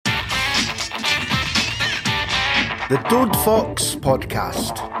The Dode Fox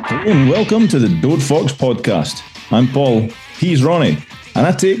Podcast. Hello and welcome to the Dode Fox Podcast. I'm Paul, he's Ronnie, and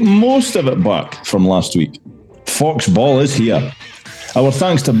I take most of it back from last week. Fox Ball is here. Our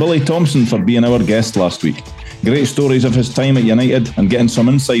thanks to Billy Thompson for being our guest last week. Great stories of his time at United and getting some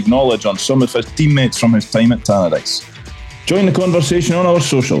inside knowledge on some of his teammates from his time at Tannadice. Join the conversation on our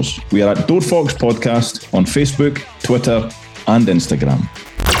socials. We are at Dode Fox Podcast on Facebook, Twitter and Instagram.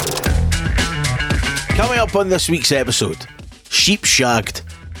 Coming up on this week's episode, Sheep Shagged,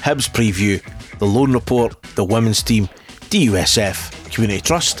 Hibs Preview, The Loan Report, the Women's Team, DUSF, Community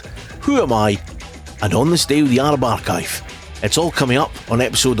Trust, Who Am I, and On This Day with the Arab Archive. It's all coming up on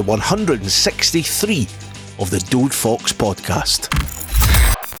episode 163 of the Dode Fox Podcast.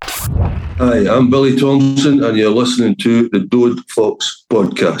 Hi, I'm Billy Thompson and you're listening to the Dode Fox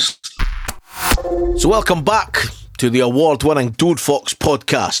Podcast. So welcome back to the award-winning Dode Fox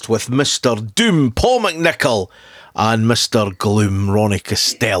Podcast with Mr. Doom, Paul McNichol, and Mr. Gloom, Ronnie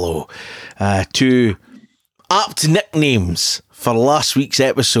Costello. Two apt nicknames for last week's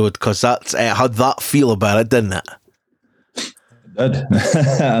episode, because that's had that feel about it, didn't it? It did.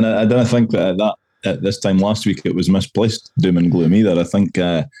 And I don't think that at this time last week it was misplaced, Doom and Gloom, either. I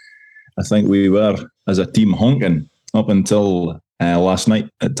think we were, as a team, honking up until last night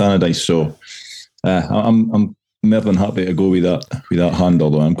at Tannadice. So I'm more than happy to go with that handle,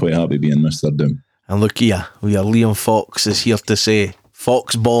 though. I'm quite happy being Mr. Doom. And look here, Liam Fox is here to say,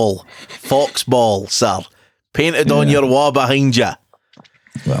 Fox Ball, sir. Painted on your wall behind you.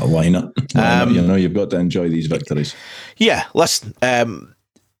 Well, why not? You've got to enjoy these victories. Yeah, listen,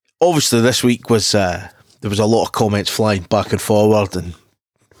 obviously this week was, there was a lot of comments flying back and forward, and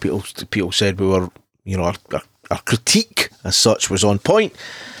people said we were, our critique as such was on point.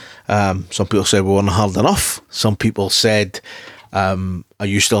 Some people said we weren't hard enough. Some people said, are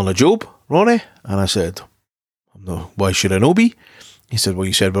you still in a job, Ronnie? And I said, no, why should I not be? He said, well,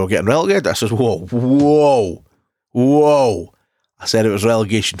 you said we were getting relegated. I said, whoa. I said it was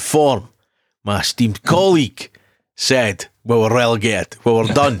relegation form. My esteemed colleague said we were relegated. We were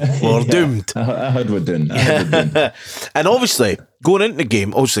done. We were doomed. I had we done. And obviously, going into the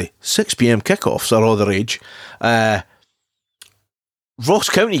game, 6 p.m. kickoffs are all the rage. Ross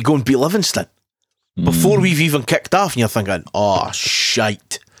County go and beat Livingston before we've even kicked off, and you're thinking, oh,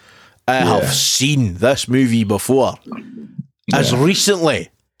 shite. I have seen this movie before. As recently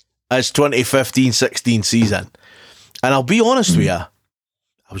as 2015-16 season. And I'll be honest with you, I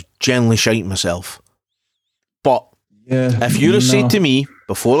was genuinely shiting myself. But if you'd have said to me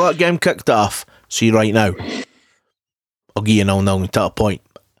before that game kicked off, see right now, I'll give you 0-0 to a point.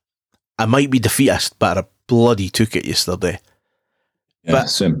 I might be defeatist, but I bloody took it yesterday. Yeah,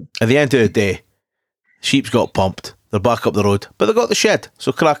 but same. At the end of the day, Sheep's got pumped. They're back up the road, but they got the shed,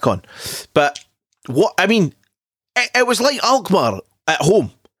 so crack on. But it was like Alkmaar at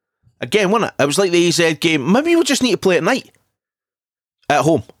home. Again, wasn't it? It was like the AZ game. Maybe we just need to play at night. At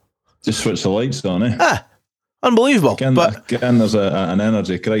home. Just switch the lights on, eh? Unbelievable. Again, there's an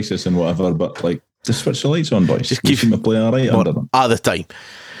energy crisis and whatever, but just switch the lights on, boys. Just keep them playing all right under them. At the time.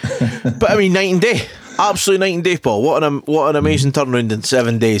 But night and day. Absolute night and day, Paul. What an amazing turnaround in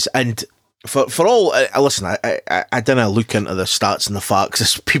 7 days. And for all, listen, I didn't look into the stats and the facts,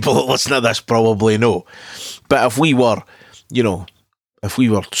 as people that listen to this probably know. But if we were,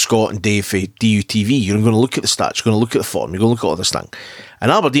 Scott and Dave for DUTV, you're going to look at the stats, you're going to look at the form, you're going to look at all this thing.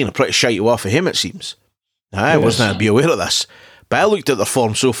 And Aberdeen are pretty shite off of him, it seems. I wasn't be aware of this. But I looked at their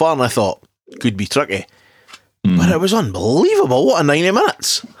form so far and I thought, could be tricky. But it was unbelievable. What a 90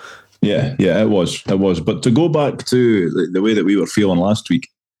 minutes. Yeah, it was. But to go back to the way that we were feeling last week,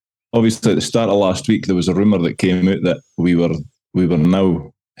 obviously at the start of last week, there was a rumour that came out that we were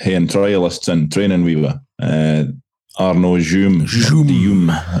now haying trialists in training. We were Arnaud Dioum,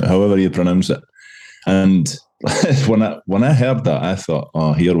 however you pronounce it. And when I heard that, I thought,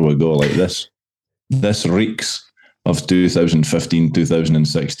 oh, here we go. Like this reeks of 2015,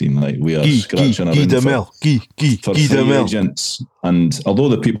 2016. Like we are scratching our for free agents. And although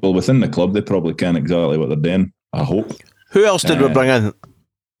the people within the club, they probably can exactly what they're doing, I hope. Who else did we bring in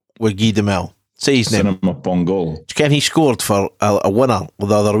with Guy Demel? Say his name. Cinema Pongol. Ken, he scored for a winner the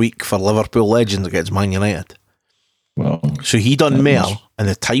other week for Liverpool Legends against Man United. Well, so he done more in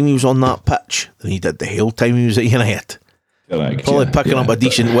the time he was on that pitch than he did the whole time he was at United. Correct. Probably picking up a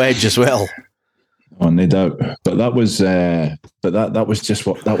decent wedge as well. Oh, no doubt. But that was, that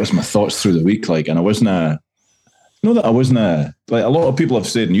was my thoughts through the week. And I wasn't like a lot of people have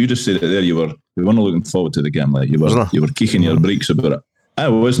said, and you just said it there. You weren't looking forward to the game. Like you were kicking your brakes about it. I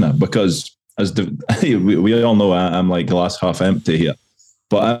wasn't, because as we all know, I'm like glass half empty here.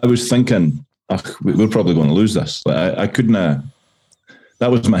 But I was thinking we're probably going to lose this. Like, I couldn't.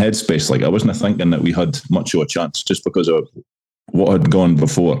 That was my headspace. Like, I wasn't thinking that we had much of a chance just because of what had gone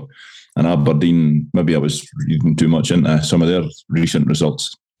before. And Aberdeen, maybe I was reading too much into some of their recent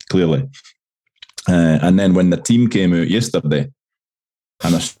results, clearly. And then when the team came out yesterday,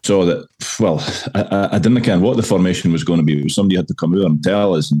 and I saw that, well, I didn't know what the formation was going to be. Somebody had to come out and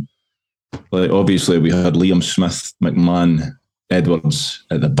tell us. And, like, obviously, we had Liam Smith, McMahon, Edwards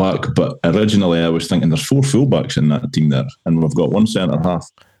at the back, but originally I was thinking there's 4 fullbacks in that team there, and we've got 1 centre half.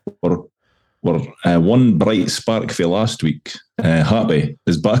 We're one bright spark for last week. Happy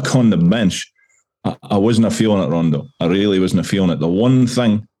is back on the bench. I wasn't feeling it, Rondo. I really wasn't feeling it. The one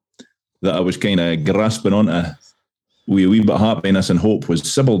thing that I was kind of grasping onto with a wee bit of happiness and hope was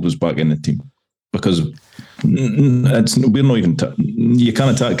Sibbald was back in the team, because we're not even you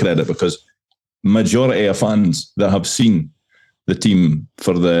can't take credit, because majority of fans that have seen the team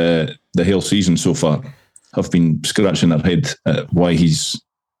for the whole season so far have been scratching their head at why he's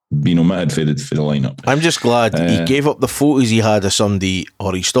been omitted for the lineup. I'm just glad he gave up the photos he had of somebody,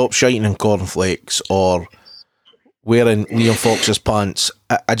 or he stopped shiting in cornflakes, or wearing Liam Fox's pants.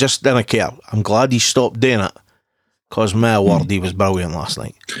 I just didn't care. I'm glad he stopped doing it, because my word, he was brilliant last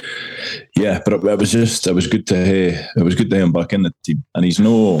night. Yeah, but it was good to have him back in the team, and he's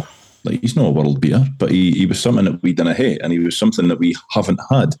no a world beater, but he was something that we didn't hate, and he was something that we haven't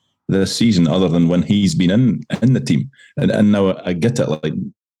had this season other than when he's been in the team. And now I get it, like,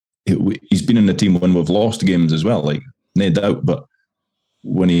 he's been in the team when we've lost games as well, like, no doubt, but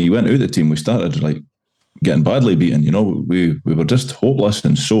when he went out of the team, we started like getting badly beaten. You know, we were just hopeless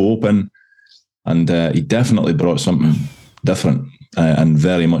and so open, and he definitely brought something different and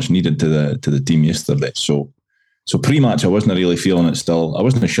very much needed to the team yesterday. So pre-match, I wasn't really feeling it still. I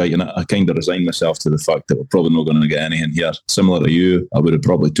wasn't shiting it. I kind of resigned myself to the fact that we're probably not going to get anything here. Similar to you, I would have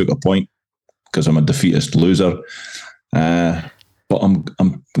probably took a point because I'm a defeatist loser. But I'm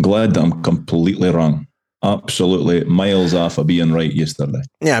glad that I'm completely wrong. Absolutely miles off of being right yesterday.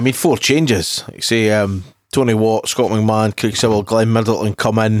 Yeah, I mean, 4 changes. Like, say, Tony Watt, Scott McMahon, Craig Sibbald, Glenn Middleton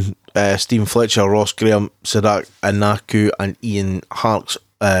come in, Stephen Fletcher, Ross Graham, Sadak Anaku and Ian Harkes.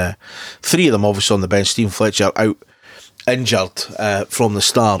 3 of them obviously on the bench. Stephen Fletcher out injured from the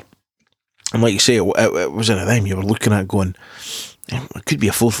start, and like you say, it was in a them you were looking at going, it could be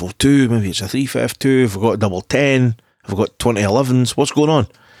a 4-4-2, maybe it's a 3-5-2. Have we got a double 10? Have we got 2011s? What's going on?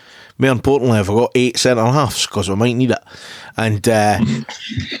 More importantly, have we got 8 centre halves, because we might need it. And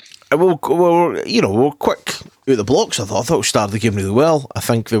we're quick out the blocks. I thought we started the game really well. I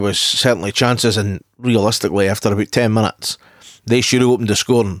think there was certainly chances, and realistically after about 10 minutes they should have opened the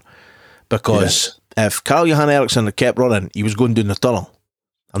scoring, because if Carl-Johan Eriksson had kept running, he was going down the tunnel.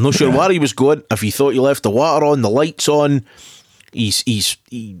 I'm not sure where he was going. If he thought he left the water on, the lights on, he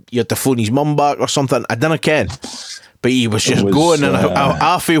had to phone his mum back or something, I didn't ken. But he was just going, and I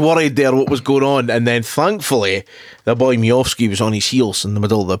half worried there what was going on. And then thankfully the boy Miofsky was on his heels in the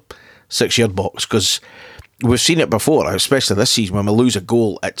middle of the 6-yard box, because we've seen it before, especially this season, when we lose a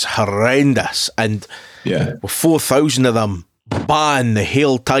goal, it's horrendous. And with 4,000 of them ban the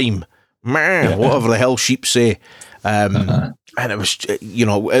whole time, whatever the hell sheep say, and it was,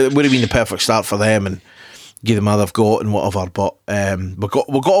 it would have been the perfect start for them and give them all they've got and whatever, but we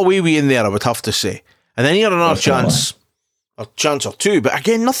got away with in there, I would have to say. And then here another chance or two, but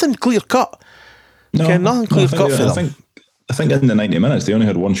again, nothing clear cut. Nothing clear cut for them. I think in the 90 minutes they only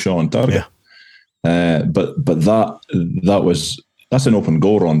had 1 shot on target. But that's an open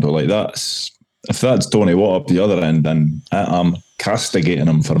goal, Rondo. Like, if that's Tony Watt up the other end, then I'm castigating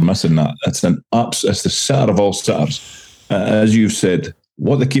him for missing that. It's the sitter of all sitters. As you've said,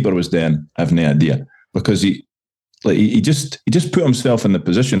 what the keeper was doing, I have no idea, because he just put himself in the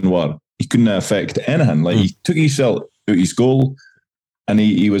position where he couldn't affect anything. Like, he took himself out his goal, and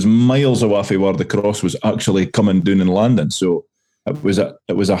he was miles away from where the cross was actually coming down and landing. So it was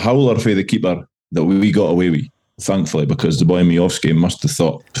a howler for the keeper that we got away with, thankfully, because the boy Miofsky must have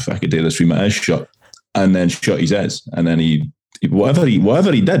thought, if I could do this with my eyes shut, and then shut his eyes, and then he whatever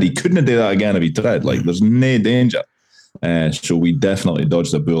he did, he couldn't do that again if he tried. Like, there's no danger. So we definitely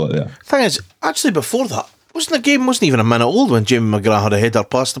dodged a bullet there. Thing is, actually before that, the game wasn't even a minute old when Jamie McGrath had a header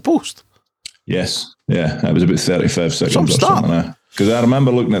past the post. Yes, it was about 35 seconds or something. Because I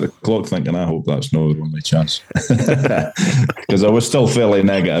remember looking at the clock thinking, I hope that's not our only chance. Because I was still fairly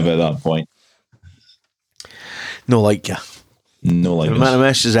negative at that point. No like you. No like the amount of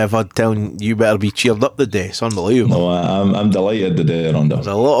messages I've had telling you better be cheered up today, it's unbelievable. No, I'm delighted today, Rondo. There's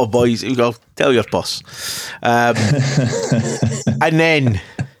a lot of boys. I'll tell your boss. And then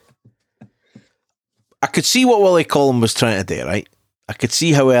I could see what Willie Collum was trying to do, right? I could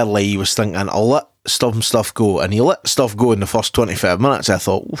see how early he was thinking, I'll let some stuff go. And he let stuff go in the first 25 minutes. I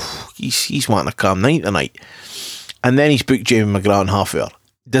thought, he's wanting a calm night tonight. And then he's booked Jamie McGrath in half hour.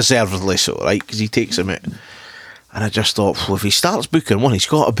 Deservedly so, right? Because he takes him out. And I just thought, well, if he starts booking one, he's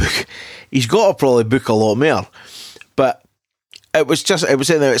got to probably book a lot more. But it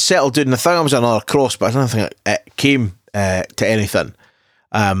settled down. The thing was another cross, but I don't think it came to anything.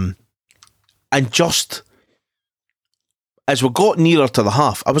 And just as we got nearer to the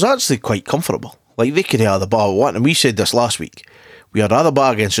half, I was actually quite comfortable. Like, they could have the ball one, and we said this last week. We had other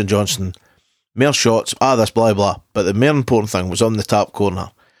bar against St Johnstone, more shots, this blah blah. But the more important thing was on the top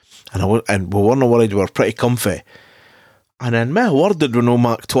corner. And we weren't worried, we were pretty comfy. And then, my word, did we know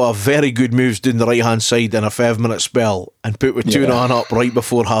Mark 12 very good moves down the right hand side in a 5-minute spell and put with 2-0 up right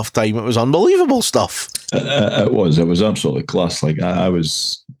before half time. It was unbelievable stuff. It was absolutely class. Like, I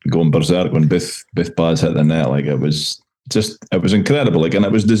was going berserk when both pads hit the net. Like, it was incredible. Like, and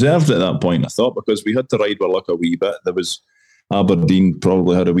it was deserved at that point, I thought, because we had to ride our luck a wee bit. There was Aberdeen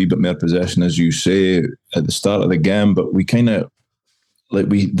probably had a wee bit more possession, as you say, at the start of the game, but we kind of,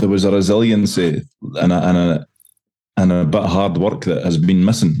 there was a resiliency and a bit of hard work that has been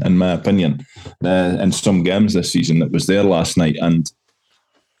missing, in my opinion, in some games this season that was there last night. And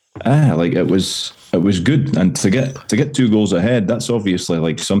it was good. And to get 2 goals ahead, that's obviously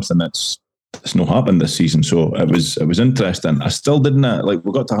like something that's not happened this season. So it was interesting. I still didn't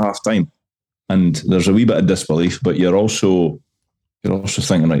we got to half time, and there's a wee bit of disbelief, but you're also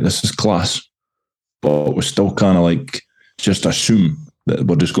thinking, right, this is class, but we still kind of like just assume that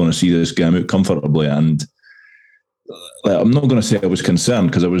we're just going to see this game out comfortably. And I'm not going to say I was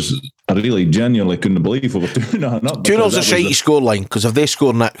concerned, because I really genuinely couldn't believe we were 2-0 up. 2-0's a shitey scoreline, because if they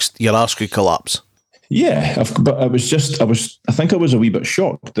score next, your arse could collapse. Yeah, but I think I was a wee bit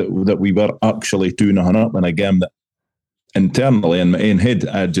shocked that we were actually 2-0 up in a game that internally in my own head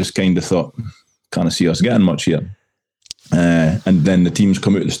I just kind of thought, can't see us getting much here. And then the teams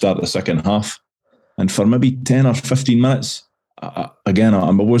come out at the start of the second half, and for maybe 10 or 15 minutes, I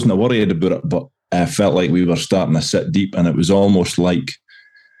wasn't worried about it, but I felt like we were starting to sit deep, and it was almost like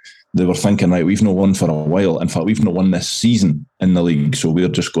they were thinking, right, we've not won for a while. In fact, we've not won this season in the league, so we're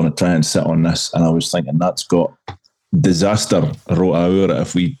just going to try and sit on this. And I was thinking, that's got disaster wrote out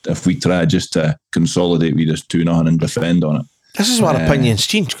if we try just to consolidate with this 2-0 and defend on it. This is where opinions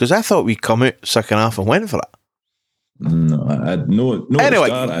changed, because I thought we'd come out second half and went for it. No. Anyway,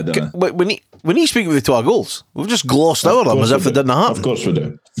 when you speak with the 2 goals, we've just glossed over them as if it didn't happen. Of course we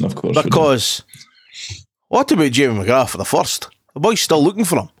do. Because what about Jamie McGrath for the first? The boy's still looking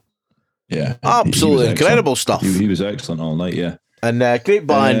for him. Yeah, absolutely incredible stuff. He was excellent all night. Yeah, and great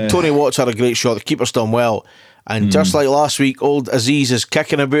band. Tony Watts had a great shot. The keeper's done well, and just like last week, old Aziz is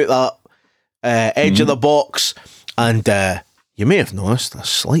kicking about that edge of the box. And you may have noticed a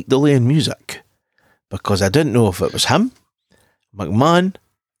slight delay in music, because I didn't know if it was him, McMahon,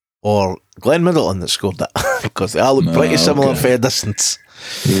 or Glenn Middleton that scored that, because they all look pretty similar for a distance.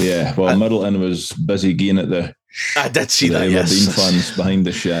 Yeah, well, Middleton was busy getting at the. I did see that. Aberdeen fans behind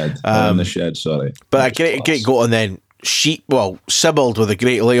the shed, in the shed. Sorry, but a great goal, and then Sibbald with a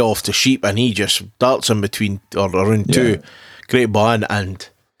great layoff to Sheep, and he just darts in between or around 2. Great ball, and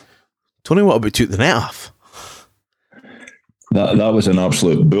Tony, what about took the net off? That was an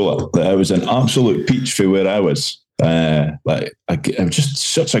absolute bullet. It was an absolute peach for where I was. It was just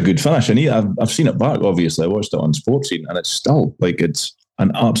such a good finish, and I've seen it back. Obviously, I watched it on Sportscene, and it's still it's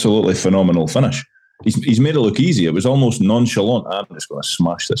an absolutely phenomenal finish. He's made it look easy. It was almost nonchalant. I'm just going to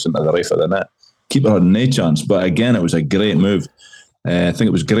smash this into the roof of the net. Keeper had no chance, but again, it was a great move. I think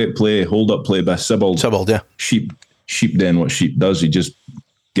it was great play, hold-up play by Sibbald. Sibbald, yeah. Sheep then what Sheep does, he just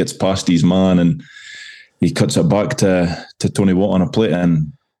gets past his man and he cuts it back to Tony Watt on a plate.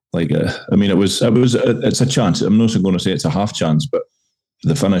 And it's a chance. I'm not going to say it's a half chance, but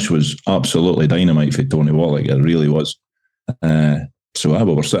the finish was absolutely dynamite for Tony Watt. Like, it really was. So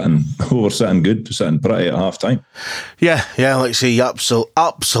we were sitting good, sitting pretty at half time. Yeah, like I say,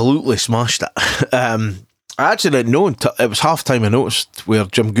 absolutely smashed it. I actually didn't know until it was half time. I noticed where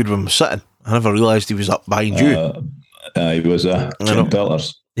Jim Goodwin was sitting. I never realised he was up behind you. He was Jim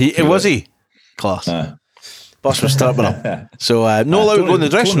Pellers. Was he? Class. Boss was strapping him. So no allowed to go in the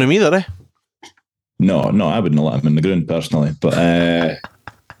dressing room either, eh? No, I wouldn't let him in the ground personally,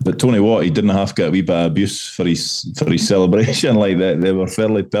 but Tony Watt, he didn't have to get a wee bit of abuse for his celebration like that. They were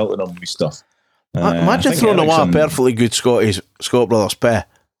fairly pelting him with stuff. Imagine throwing away a perfectly good Scott Brothers pair.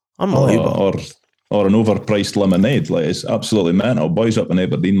 Unbelievable. or an overpriced lemonade. Like, it's absolutely mental. Boys up in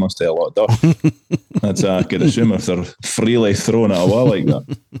Aberdeen must have a lot of duff. That's I could assume if they're freely thrown it away like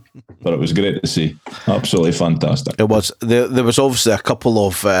that. But it was great to see. Absolutely fantastic. It was. There was obviously a couple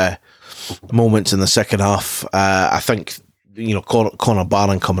of moments in the second half. I think, Connor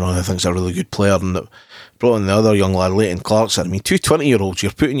Barron coming on, I think is a really good player, and brought in the other young lad, Leighton Clarkson. I mean, 2 20-year-olds,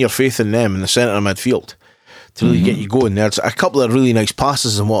 you're putting your faith in them in the centre of midfield to really get you going. There's a couple of really nice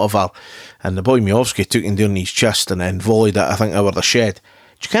passes and whatever, and the boy Miovski took him down his chest and then volleyed it, I think, over the shed.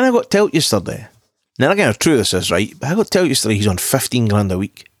 You kind of got told yesterday. Now, again, how true this is, right? But I got told yesterday he's on 15 grand a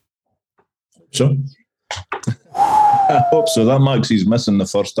week. So, I hope so. That marks he's missing the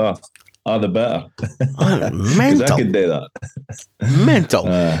first half. The better. Mental. I could do that. Mental.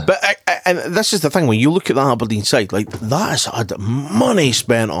 But and this is the thing, when you look at that Aberdeen side, like, that has had money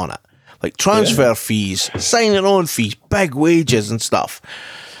spent on it. Like transfer fees, signing on fees, big wages and stuff.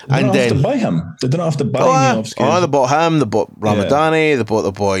 They don't have to buy him. They don't have to buy Miovski. They bought him, they bought Ramadani, they bought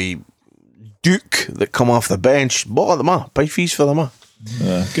the boy Duke that come off the bench, bought them up, paid fees for them up.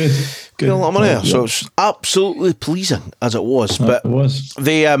 Good. A lot of money there. So it's absolutely pleasing as it was. But it was.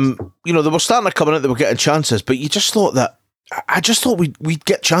 They they were starting to come in, they were getting chances, but you just thought that I just thought we'd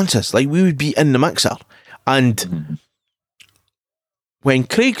get chances. Like, we would be in the mixer. And when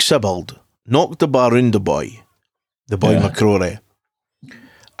Craig Sibbald knocked the bar round the boy McCrory,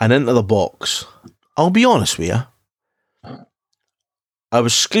 and into the box, I'll be honest with you, I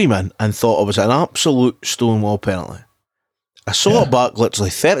was screaming and thought it was an absolute stonewall penalty. I saw it back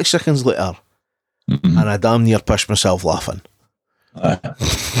literally 30 seconds later, and I damn near pissed myself laughing.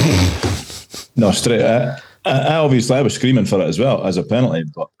 No, straight. I obviously was screaming for it as well as a penalty,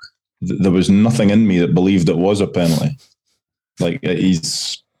 but there was nothing in me that believed it was a penalty. Like,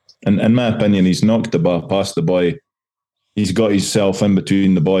 he's, in my opinion, he's knocked the bar past the boy. He's got himself in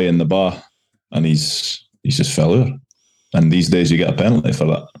between the boy and the bar, and he's just fell over. And these days you get a penalty for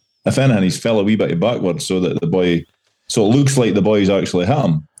that. If anything, he's fell a wee bit backwards so that the boy. So it looks like the boy's actually hit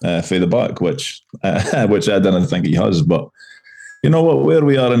him for the back, which I didn't think he has. But you know what? Where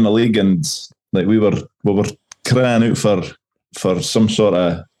we are in the league, and like we were crying out for some sort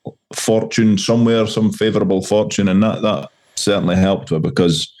of fortune somewhere, some favourable fortune, and that certainly helped with,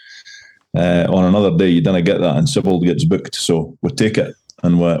 because on another day you didn't get that, and Sibbald gets booked. So we take it,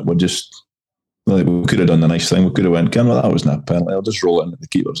 and we're just. Like, we could have done the nice thing. We could have went, well, that wasn't a penalty. I'll just roll it into the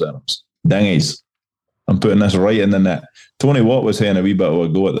keeper's arms. Dingies. I'm putting this right in the net. Tony Watt was having a wee bit of a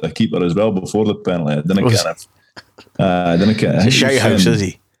go at the keeper as well before the penalty. I didn't get it. He's a shy house, is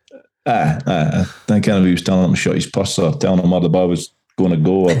he? I think he was telling him to shut his purse or telling him where the ball was going to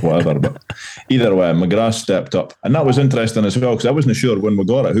go or whatever. But either way, McGrath stepped up. And that was interesting as well, because I wasn't sure when we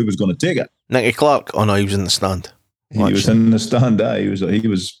got it who was going to take it. Nicky Clark? Oh no, he was in the stand. He was in the stand. He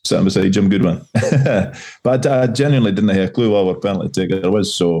was sitting beside Jim Goodwin. But I genuinely didn't have a clue what our penalty taker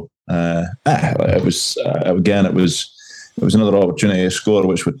was. So it was again. It was another opportunity to score,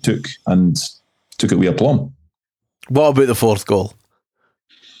 which we took it with aplomb. What about the fourth goal?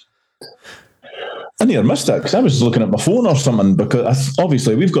 I near missed it because I was looking at my phone or something, because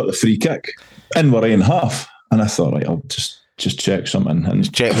obviously we've got the free kick and we're in half, and I thought, right, I'll just check something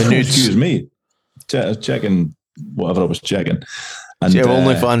and check the nudes. Excuse me, checking whatever I was checking. And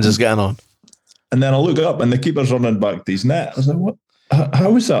OnlyFans is getting on. And then I look up and the keeper's running back to his net. I was like, what?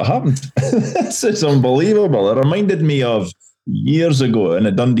 How has that happened? It's unbelievable. It reminded me of years ago in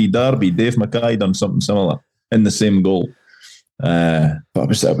a Dundee derby. Dave Mackay done something similar in the same goal. But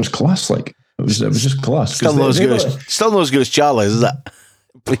it was class. Like it was just class. Still not as good as Charlie's, is it?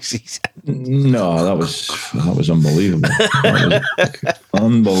 Please. No, that was unbelievable. That was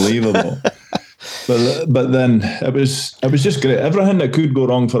unbelievable. But then it was just great. Everything that could go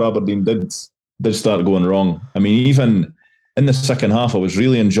wrong for Aberdeen did start going wrong. I mean, even in the second half, I was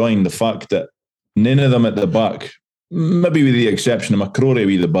really enjoying the fact that none of them at the back, maybe with the exception of McCrory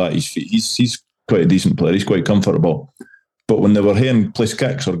with the bat, he's quite a decent player. He's quite comfortable. But when they were hitting place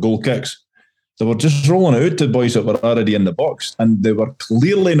kicks or goal kicks, they were just rolling it out to boys that were already in the box, and they were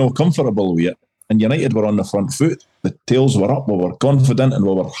clearly not comfortable with it. And United were on the front foot. The tails were up. We were confident and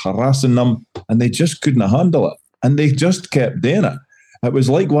we were harassing them, and they just couldn't handle it. And they just kept doing it. It was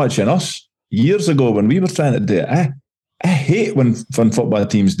like watching us years ago when we were trying to do it. I hate when football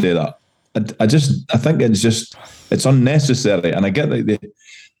teams do that. I think it's unnecessary. And I get that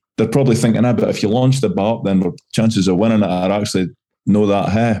they're probably thinking, but if you launch the ball up, then chances of winning it are actually know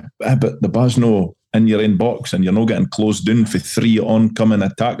that. But the ball's no in your own box, and you're not getting closed down for 3 oncoming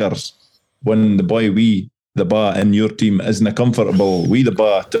attackers when the boy the bar in your team isn't comfortable with the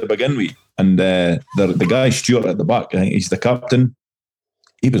bar to begin with. And the guy Stewart at the back, I think he's the captain.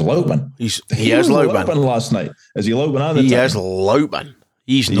 he was Loutman. He is Loutman last night. Is he Loutman at the time? He is Loutman.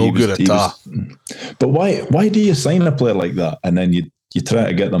 He's no good at that. But why do you sign a player like that and then you try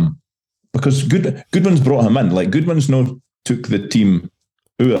to get them? Because Goodwin's brought him in. Like, Goodwin's took the team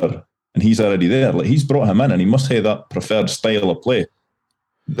over and he's already there. Like, he's brought him in and he must have that preferred style of play.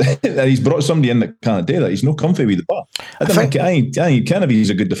 He's brought somebody in that can't do that. He's no comfy with the ball. I think Kennedy's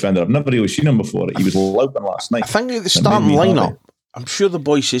a good defender. I've never really seen him before. He was Loutman last night. I think at the starting lineup, I'm sure the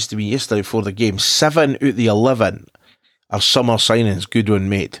boy says to me yesterday before the game, 7 out of the 11 are summer signings Goodwin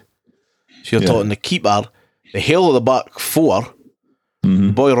made. So you're talking the keeper, the hell of the back 4,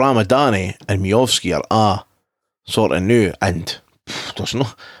 the boy Ramadani and Miovski are sort of new, and there's no,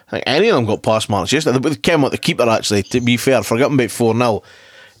 I think any of them got pass marks yesterday. They came with the keeper, actually, to be fair, forgetting about 4-0.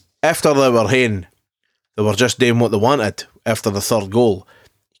 After they were haying, they were just doing what they wanted after the third goal.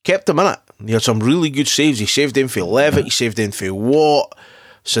 He kept them in it. He had some really good saves. He saved in for Levitt, he saved in for Watt.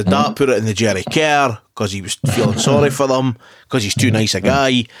 Sadat put it in the Jerry Kerr because he was feeling sorry for them, because he's too nice a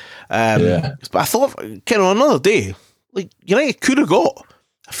guy. But I thought, kind of another day, like, United could have got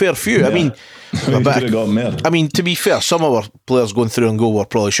a fair few. I mean, I mean, to be fair, some of our players going through and goal were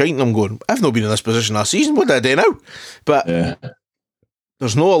probably shiting them, going, I've not been in this position last season, what do I do now? But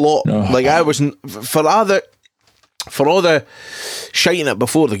there's not a lot. Like, I wasn't, for all the shiting it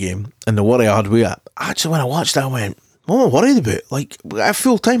before the game and the worry I had with it, actually, when I watched that, I went, what am I worried about? Like, at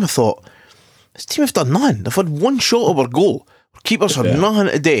full time, I thought, this team have done nothing. They've had one shot over goal. Our keepers had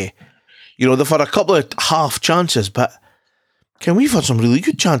nothing today. You know, they've had a couple of half chances, but we've had some really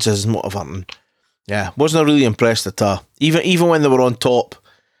good chances in Everton. Yeah, wasn't really impressed at all. Even when they were on top,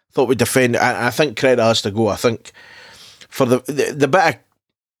 thought we'd defend. I think credit has to go. I think for the bit of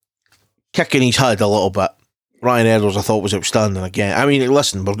kicking he's had a little bit, Ryan Edwards I thought was outstanding again. I mean,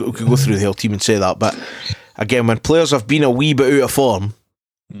 listen, we could go through the whole team and say that, but again, when players have been a wee bit out of form,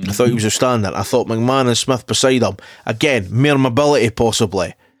 I thought he was outstanding. I thought McMahon and Smith beside him, again, mere mobility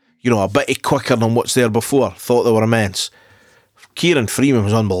possibly. You know, a bit quicker than what's there before. Thought they were immense. Kieran Freeman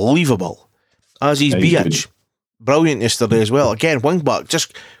was unbelievable. As is Biach. Brilliant yesterday as well. Again, wing back,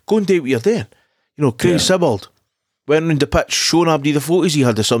 just go and do what you're doing. You know, Craig Sibbald went round the pitch, showing Abdi the photos he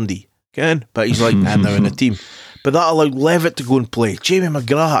had of somebody. But he's like, I'm now in the team. But that allowed Levitt to go and play. Jamie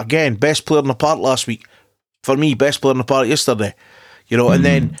McGrath, again, best player in the park last week. For me, best player in the park yesterday. You know, and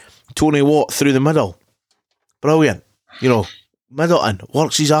then Tony Watt through the middle. Brilliant. You know, Middleton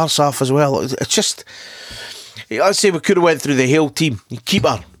works his arse off as well. It's just, I'd say we could have went through the whole team.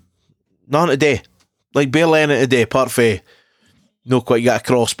 Keeper, none today. Like barely in it today, apart from no quite get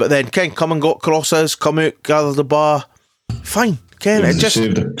across. But then Ken come and got crosses, come out, gather the bar. Fine. Ken, it just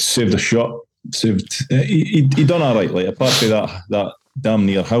saved a shot. He done all right. Like, apart from that damn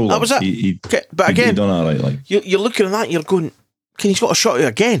near howler. That was it. But again, he done all right. Like, you're looking at that, you're going, Ken, he's got a shot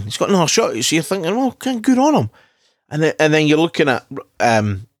again. He's got another shot. So you're thinking, well, Ken, good on him. And then you're looking at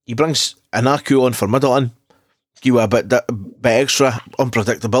he brings Anaku on for Middleton. You a bit extra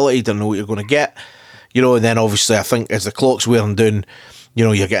unpredictability. Don't know what you're going to get. You know, and then obviously I think as the clock's wearing down, you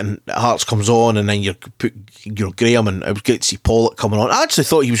know, you're getting Hearts comes on, and then you put, you know, Graham, and I was great to see Pollock coming on. I actually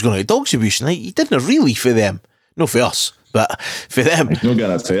thought he was going to get dogs abuse tonight. He didn't really for them, no for us, but for them. He's not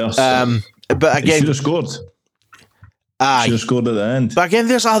getting it for us. But again, he should have scored. Should have scored at the end. But again,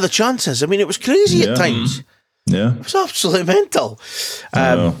 there's other chances. I mean, it was crazy at times. Yeah, it was absolutely mental.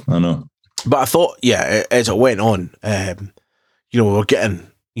 I know. But I thought, as it went on, you know, we were getting,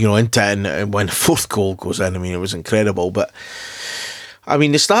 you know, into it, and when the fourth goal goes in, I mean, it was incredible. But I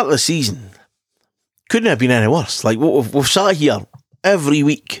mean, the start of the season couldn't have been any worse. Like, we've sat here every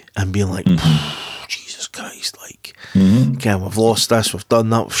week and been like, Jesus Christ, like, okay, we've lost this, we've done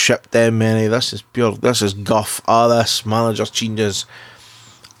that, we've shipped them many, this is guff, this, manager changes.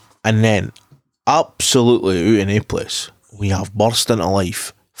 And then, absolutely out in a place, we have burst into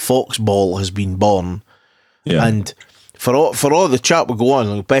life. Foxball has been born. Yeah. And for all the chat we go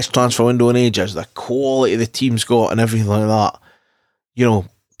on, like, best transfer window in ages, the quality the team's got and everything like that, you know,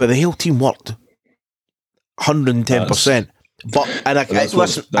 but the whole team worked 110%. But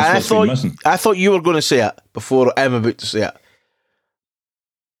I thought you were going to say it before I'm about to say it.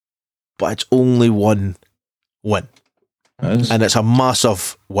 But it's only one win. And it's a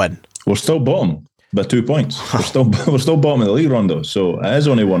massive win. We're still bottom by 2 points. We're still bottom of the league, Rondo. So it is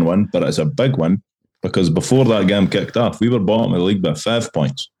only one win, but it's a big win, because before that game kicked off, we were bottom of the league by 5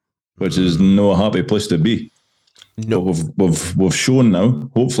 points, which is no happy place to be. No, but we've shown now.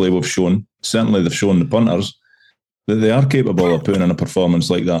 Hopefully, we've shown. Certainly, they've shown the punters that they are capable of putting in a performance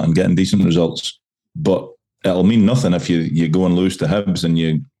like that and getting decent results. But it'll mean nothing if you go and lose to Hibs and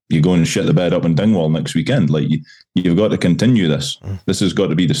you you go and shit the bed up in Dingwall next weekend. Like you've got to continue this. This has got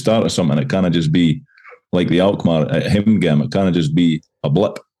to be the start of something. It can't just be like the Alkmaar at him game. It can't just be a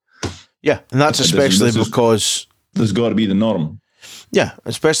blip. Yeah, and that's especially because this has got to be the norm. Yeah,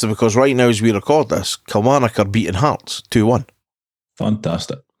 especially because right now as we record this, Kilmarnock are beating Hearts 2-1.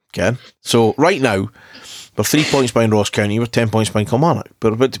 Fantastic. Okay, so right now we're 3 points behind Ross County. We're 10 points behind Kilmarnock.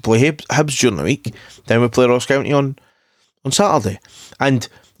 But we're about to play Hibs during the week. Then we play Ross County on Saturday. And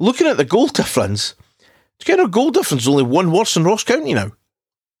looking at the goal difference, our goal difference is only one worse than Ross County now.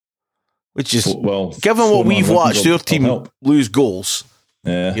 Which is, given what we've watched our team lose goals,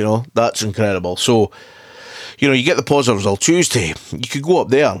 that's incredible. So, you get the positive result Tuesday. You could go up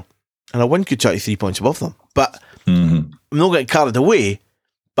there and a win could take you 3 points above them. But I'm not getting carried away.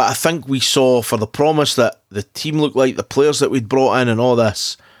 But I think we saw, for the promise that the team looked like, the players that we'd brought in and all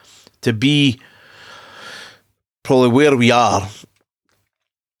this, to be probably where we are,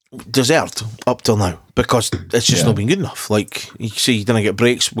 deserved up till now, because it's just not been good enough. Like you see, you didn't get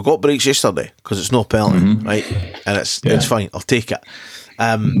breaks. We got breaks yesterday because it's no penalty, right? And it's fine. I'll take it.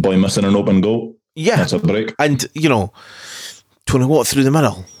 Boy missing an open goal. Yeah, that's a break. And Tony Watt through the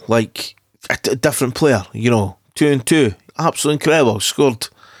middle, like a different player. 2-2, absolutely incredible. Scored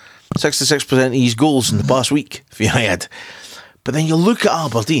 66% of his goals in the past week for United. But then you look at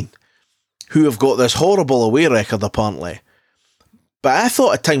Aberdeen, who have got this horrible away record apparently. But I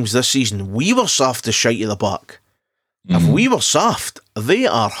thought at times this season we were soft as shite at the back. If we were soft, they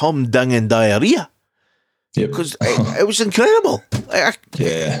are humdinging diarrhea. Because it was incredible.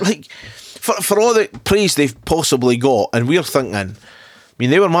 Like for all the praise they've possibly got, and we're thinking,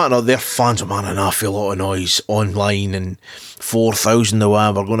 they were making their fans were making an awful lot of noise online and 4,000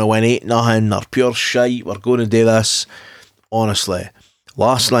 away. We're going to win 8-0. They're pure shite. We're going to do this. Honestly,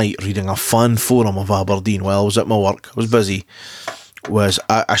 last night reading a fan forum of Aberdeen while I was at my work, I was busy.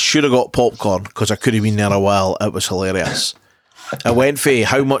 I should have got popcorn because I could have been there a while. It was hilarious. I went for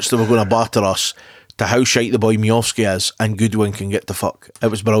how much they were going to batter us to how shite the boy Miofsky is and Goodwin can get the fuck. It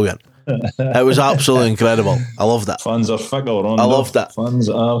was brilliant. It was absolutely incredible. I loved it. Fans are fickle, Ron. I loved it. Fans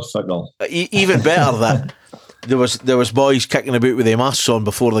are fickle. Even better that there was boys kicking about with their masks on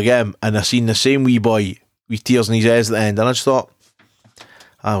before the game, and I seen the same wee boy with tears in his eyes at the end, and I just thought,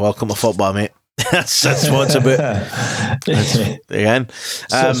 welcome to football, mate. that's what it's about. Again,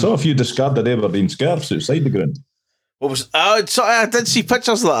 I saw a few discarded Aberdeen scarves outside the ground. I did see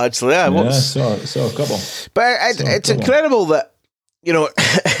pictures of that actually. I saw a couple. But it's incredible that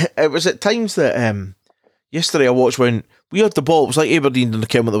it was at times that yesterday I watched when we had the ball. It was like Aberdeen didn't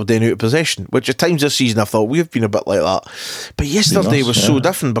care what they were doing out of possession. Which at times this season I thought we've been a bit like that. But yesterday was so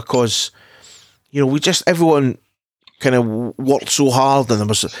different because everyone kind of worked so hard, and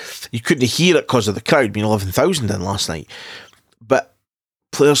you couldn't hear it because of the crowd being 11,000 in last night. But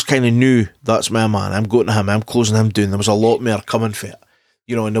players kind of knew that's my man. I'm going to him. I'm closing him down. There was a lot more coming for it,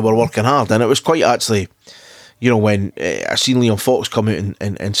 and they were working hard. And it was quite actually, when I seen Liam Fox come out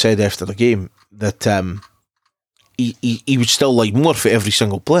and said after the game that he would still like more for every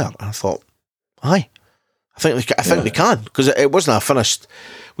single player. And I thought, I think they can, because it wasn't a finished.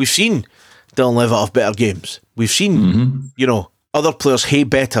 We've seen Dylan Levitt have better games. We've seen, other players have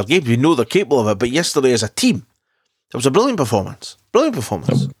better games. We know they're capable of it. But yesterday, as a team, it was a brilliant performance. Brilliant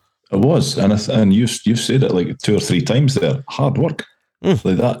performance. It was, and you've said it like 2 or 3 times there. Hard work, like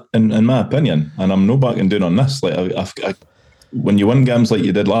that, in my opinion. And I'm no backing down on this. Like, when you win games like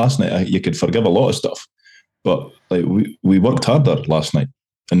you did last night, you could forgive a lot of stuff. But like we worked harder last night,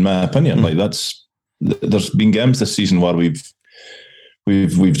 in my opinion. Like there's been games this season where we've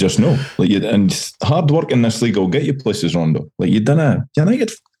just and hard work in this league will get you places, Rondo. Like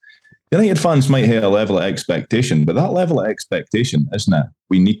United fans might have a level of expectation, but that level of expectation isn't it?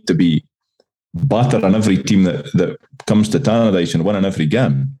 We need to be battering every team that comes to Tannadice and winning every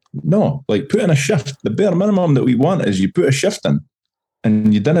game. No, like put in a shift. The bare minimum that we want is you put a shift in,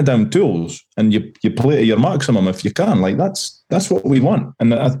 and you dinner down tools, and you play to your maximum if you can. Like that's what we want.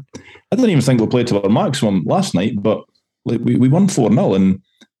 And I didn't even think we played to our maximum last night, but like we won 4-0,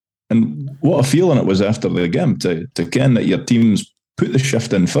 and what a feeling it was after the game to ken that your team's put the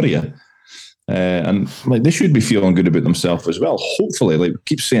shift in for you, and like they should be feeling good about themselves as well. Hopefully, like we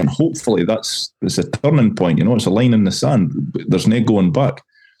keep saying, hopefully it's a turning point. It's a line in the sand. There's no going back,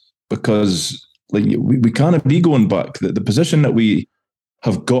 because like we can't be going back. The position that we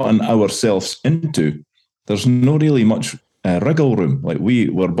have gotten ourselves into, there's no really much wriggle room. Like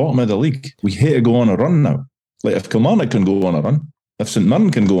we're bottom of the league. We hate to go on a run now. Like if Kilmarnock can go on a run, if St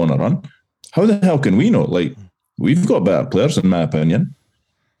Mirren can go on a run, how the hell can we not? Like we've got better players, in my opinion.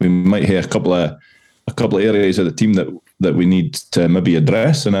 We might have a couple of a couple of areas of the team that we need to maybe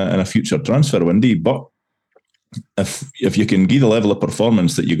address in a future transfer window. But if you can give the level of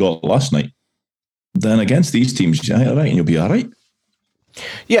performance that you got last night, then against these teams, I reckon you'll be all right.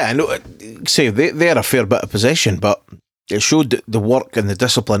 Yeah, I know. Say they had a fair bit of possession, but it showed the work and the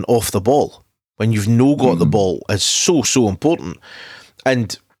discipline off the ball. When you've no got the ball is so important.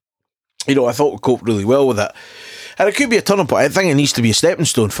 And, you know, I thought we coped really well with it. And it could be a turning point. I think it needs to be a stepping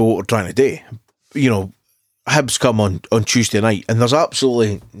stone for what we're trying to do. You know, Hibs come on Tuesday night, and there's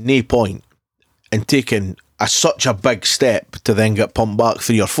absolutely no point in taking such a big step to then get pumped back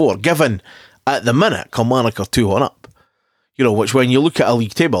 3 or 4, given at the minute Kilmarnock are 2-1 up. You know, which when you look at a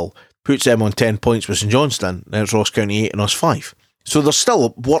league table, puts them on 10 points with St Johnstone, then it's Ross County 8 and us 5. So there's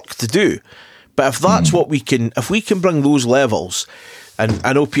still work to do. But if that's what we can, if we can bring those levels, and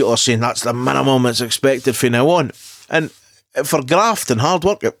I know people are saying that's the minimum that's expected from now on, and for graft and hard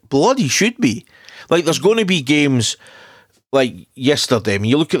work, it bloody should be. Like, there's going to be games like yesterday. I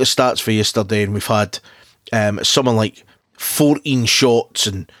mean, you look at the stats for yesterday, and we've had something like 14 shots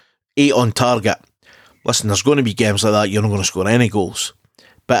and 8 on target. Listen, there's going to be games like that you're not going to score any goals.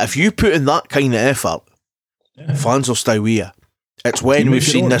 But if you put in that kind of effort, fans will stay with you. It's when we've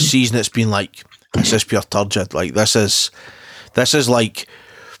seen this season, it's been like, this is pure turgid. Like, this is like...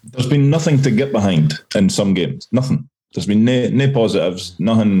 There's been nothing to get behind in some games. Nothing. There's been no positives,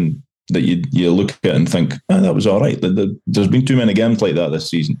 nothing that you look at and think, that was all right. There's been too many games like that this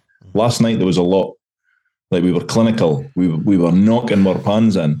season. Last night there was a lot. Like, we were clinical. We were knocking more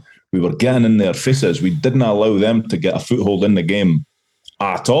pans in. We were getting in their faces. We didn't allow them to get a foothold in the game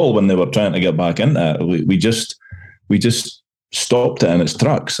at all when they were trying to get back into it. We just stopped it in its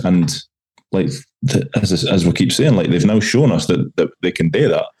tracks. And like, as we keep saying, like, they've now shown us that they can do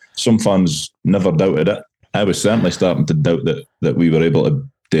that. Some fans never doubted it. I was certainly starting to doubt that we were able to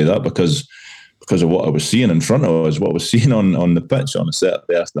do that because of what I was seeing in front of us, what I was seeing on the pitch on a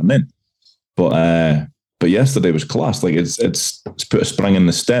Saturday afternoon. But yesterday was class. Like, it's put a spring in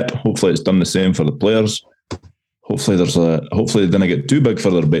the step. Hopefully it's done the same for the players. Hopefully they didn't get too big for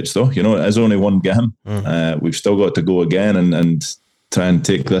their bets, though. You know, it is only one game. We've still got to go again and try and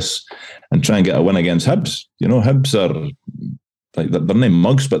take this and try and get a win against Hibs. You know, Hibs are like, they're not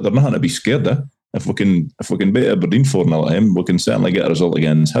mugs, but they're nothing to be scared of. If we can beat Aberdeen 4-0 at him, we can certainly get a result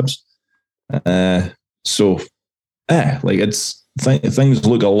against Hibs. Things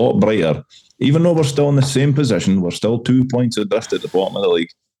look a lot brighter. Even though we're still in the same position, we're still 2 points adrift at the bottom of the league.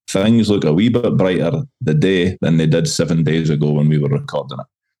 Things look a wee bit brighter today than they did 7 days ago when we were recording it,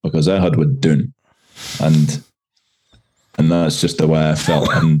 because I had with Doon, and that's just the way I felt.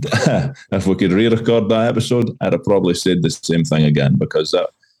 And if we could re-record that episode, I'd have probably said the same thing again, because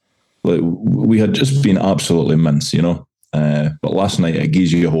we had just been absolutely mince, you know. But last night, it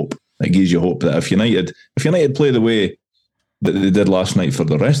gives you hope. It gives you hope that if United play the way that they did last night for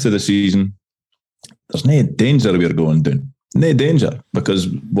the rest of the season, there's no danger we're going down. No danger, because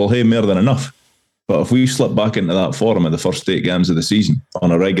we'll have more than enough. But if we slip back into that form in the first 8 games of the season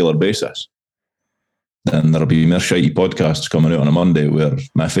on a regular basis, then there'll be more shitey podcasts coming out on a Monday where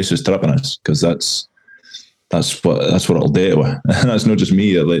my face is tripping us, because that's what it'll do to it. And that's not just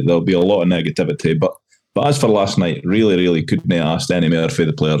me. Like, there'll be a lot of negativity. But as for last night, really, really couldn't have asked any more for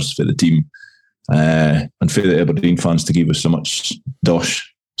the players, for the team, and for the Aberdeen fans to give us so much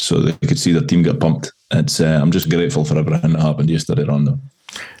dosh so they could see their team get pumped. I'm just grateful for everything that happened yesterday, Rondo.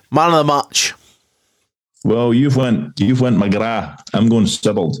 Man of the match. Well, you've went McGrath. I'm going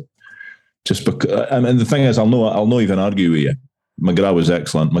Sibbald. Just because, I mean, the thing is, I'll not even argue with you. McGrath was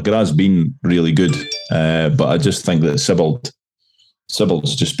excellent. McGrath's been really good, but I just think that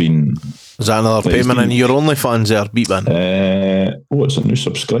Sibbald's just been... Is that another payment in your OnlyFans there, Beatman? It's a new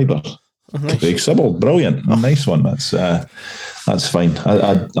subscriber. Big Sibbald, brilliant. Nice one. That's fine.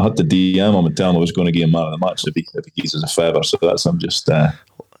 I had to DM him and tell him I was going to give him man of the match if he gives us a favour. So I'm just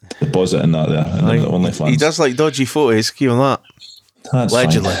depositing that there. The OnlyFans. He does like dodgy photos. Give him that. That's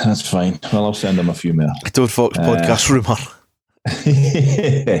allegedly fine. That's fine. Well, I'll send him a few more. Toad Fox podcast rumour.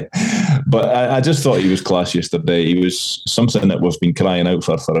 But I just thought he was class yesterday. He was something that we've been crying out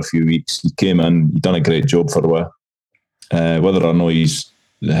for a few weeks. He came in, he done a great job for a whether or not his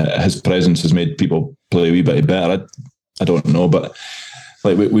presence has made people play a wee bit better, I don't know. But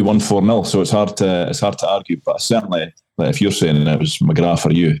like, we won 4-0, so it's hard to argue. But certainly, like, if you're saying it was McGrath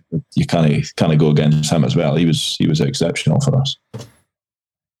for you can't go against him as well. He was exceptional for us.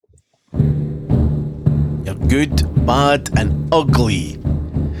 You're good, bad and ugly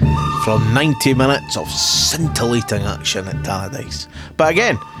from 90 minutes of scintillating action at Tannadice. But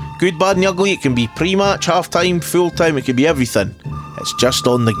again, good, bad and ugly, it can be pre-match, half-time, full-time, it can be everything. It's just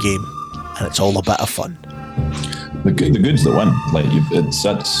on the game. and it's all a bit of fun. The good's the win. Like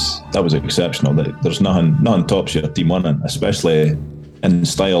that was exceptional. There's nothing tops your team winning, especially in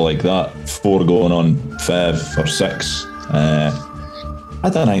style like that. 4 going on 5 or 6. I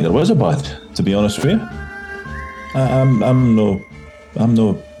don't think there was a bad, to be honest with you. I'm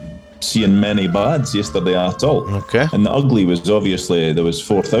no seeing many bads yesterday at all. Okay. And the ugly was obviously there was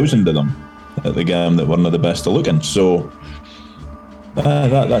 4,000 of them at the game that weren't the best of looking. So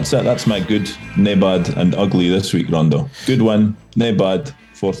that's it. That's my good, nae bad and ugly this week, Rondo. Good win, nae bad,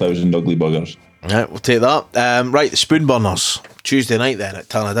 4,000 ugly buggers. Right, we'll take that. Right, the Spoonburners, Tuesday night then at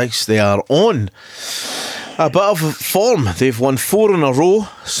Tannadice. They are on a bit of form. They've won 4 in a row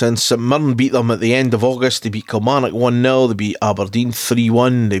since St Mirren beat them at the end of August. They beat Kilmarnock 1-0, they beat Aberdeen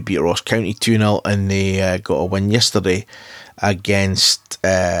 3-1, they beat Ross County 2-0, and they got a win yesterday against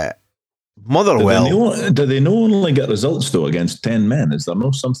Motherwell. Do they not only get results though against 10 men? Is there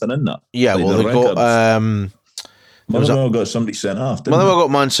no something in that? Yeah, like well, they got Motherwell got somebody sent off. Motherwell got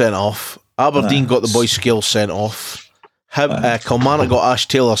man sent off. Aberdeen got the boy Scales sent off. Kilmarnock got Ash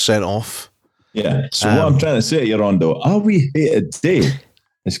Taylor sent off. Yeah. So what I'm trying to say to you, Rondo, all we hated today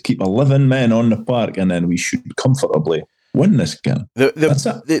is keep 11 men on the park, and then we should comfortably win this game.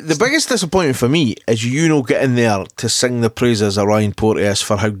 The biggest disappointment for me is getting there to sing the praises of Ryan Porteous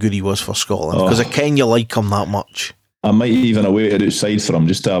for how good he was for Scotland, because I ken you like him that much. I might even have waited outside for him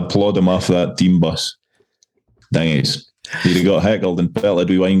just to applaud him off that team bus. Dang it. He'd have got heckled and pelted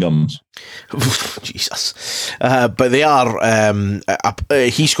with wine gums. Jesus. But they are...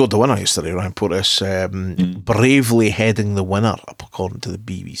 he scored the winner yesterday, Ryan Porteous, bravely heading the winner, up according to the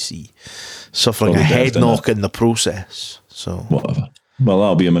BBC. Suffering a head knock in the process. So whatever. Well,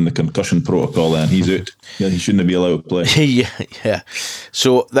 that'll be him in the concussion protocol then. He's out. Yeah, he shouldn't be allowed to play. yeah.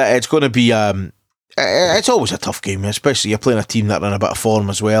 So it's going to be... it's always a tough game, especially you're playing a team that are in a bit of form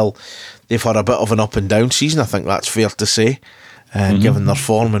as well. They've had a bit of an up and down season, I think that's fair to say, given their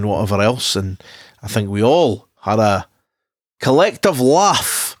form and whatever else. And I think we all had a collective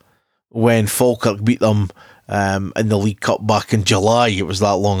laugh when Falkirk beat them in the League Cup back in July. It was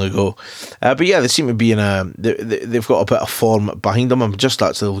that long ago. But yeah, they seem to be in they've got a bit of form behind them. I'm just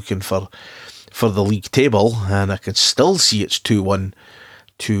actually looking for the league table, and I can still see it's 2-1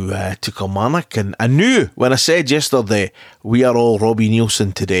 to Kilmarnock. And I knew when I said yesterday, we are all Robbie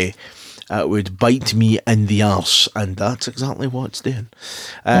Nielsen today, it would bite me in the arse, and that's exactly what it's doing.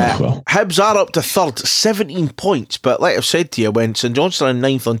 Hibs are up to third, 17 points, but like I've said to you, when St Johnstone are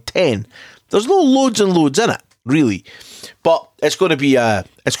ninth on 10, there's no loads and loads in it, really. But it's going to be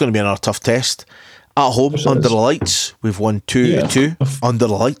another tough test. At home, under the lights, we've won 2-2 under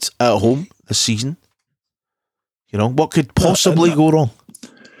the lights at home this season. What could possibly go wrong?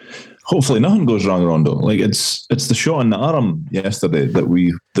 Hopefully nothing goes wrong, Rondo. Like it's the shot in the arm yesterday that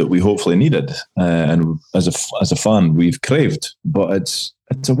we hopefully needed, and as a fan we've craved. But it's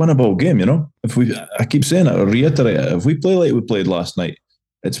a winnable game, I keep saying it, I reiterate it. If we play like we played last night,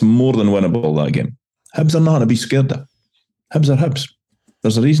 it's more than winnable, that game. Hibs are not to be scared of. Hibs are Hibs.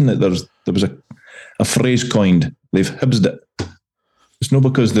 There's a reason that there was a phrase coined. They've Hibsed it. It's not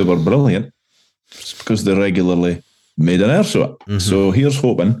because they were brilliant. It's because they regularly made an error of it. Mm-hmm. So here's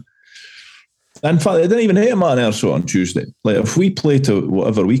hoping. In fact, I didn't even hit him at an airshot on Tuesday. Like, if we play to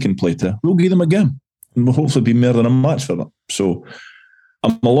whatever we can play to, we'll give them a game. And we'll hopefully be more than a match for them. So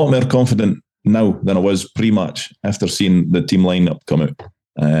I'm a lot more confident now than I was pre-match after seeing the team lineup come out.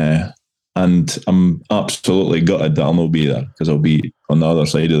 And I'm absolutely gutted that I'll not be there, because I'll be on the other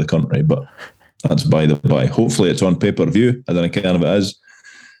side of the country. But that's by the by. Hopefully it's on pay-per-view. I don't care if it is.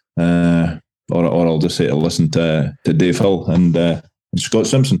 Or I'll just say to listen to Dave Hill and Scott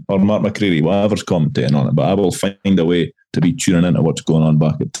Simpson or Mark McCreary, whatever's commentating on it. But I will find a way to be tuning into what's going on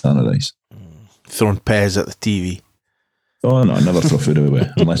back at Tannadice. Throwing Pez at the TV. Oh no, I never throw food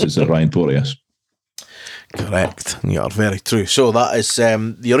away unless it's at Ryan Porteous. Correct. You are very true. So that is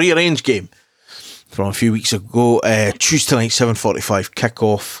the rearranged game from a few weeks ago. Tuesday night, 7:45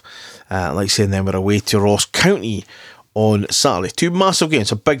 kickoff. Like saying, then we're away to Ross County on Saturday. 2 massive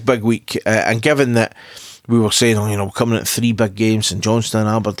games, a big week. And given that we were saying, we're coming at 3 big games, St Johnstone,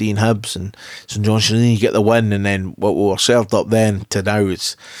 Aberdeen, Hibs, and St Johnstone, then you get the win, and then what we were served up then to now,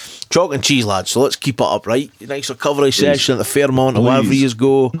 it's chalk and cheese, lads. So let's keep it up, right? Nice recovery session at the Fairmont, or wherever you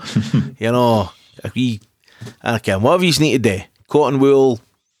go. Whatever you need to do. Cotton wool,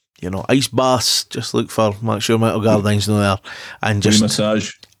 ice baths, just look for, make sure Metal Gardine's not there. And just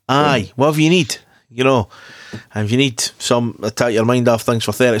massage. Aye, whatever you need, and if you need some take your mind off things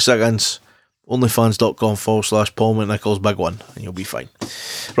for 30 seconds, onlyfans.com/Paul McNichols, big one, and you'll be fine.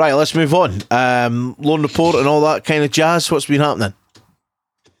 Right, let's move on. Loan report and all that kind of jazz. What's been happening?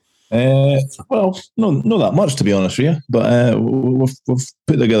 Well, not that much, to be honest with you, but we've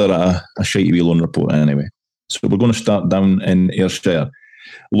put together a shitey wee loan report anyway. So we're going to start down in Ayrshire.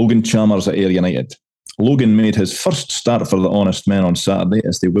 Logan Chalmers at Ayr United. Logan made his first start for the Honest Men on Saturday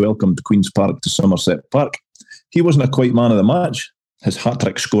as they welcomed Queen's Park to Somerset Park. He wasn't a quite man of the match. His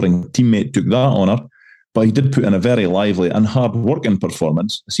hat-trick scoring teammate took that honour, but he did put in a very lively and hard-working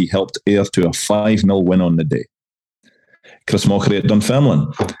performance as he helped Ayr to a 5-0 win on the day. Chris Mockery at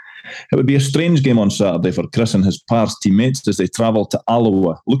Dunfermline. It would be a strange game on Saturday for Chris and his Pars teammates as they travelled to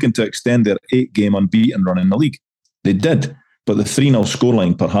Alloa, looking to extend their 8-game unbeaten run in the league. They did, but the 3-0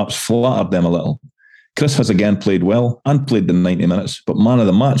 scoreline perhaps flattered them a little. Chris has again played well and played the 90 minutes, but man of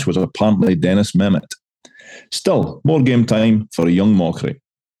the match was apparently Dennis Mehmet. Still, more game time for a young Mockery.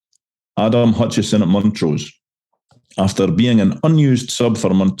 Adam Hutchison at Montrose. After being an unused sub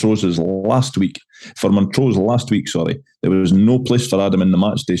for Montrose last week, there was no place for Adam in the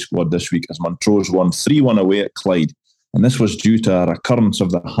matchday squad this week as Montrose won 3-1 away at Clyde, and this was due to a recurrence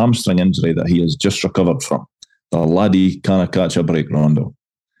of the hamstring injury that he has just recovered from. The laddie can't catch a break, Rondo.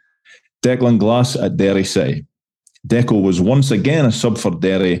 Declan Glass at Derry City. Deco was once again a sub for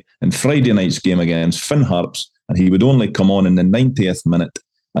Derry in Friday night's game against Finn Harps, and he would only come on in the 90th minute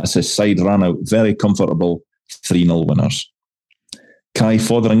as his side ran out very comfortable 3-0 winners. Kai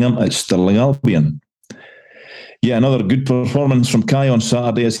Fotheringham at Stirling Albion. Yeah, another good performance from Kai on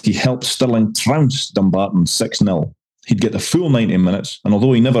Saturday as he helped Stirling trounce Dumbarton 6-0. He'd get the full 90 minutes, and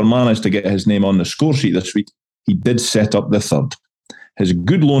although he never managed to get his name on the score sheet this week, he did set up the third. His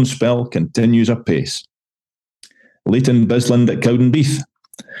good loan spell continues apace. Leighton Bisland at Cowdenbeath.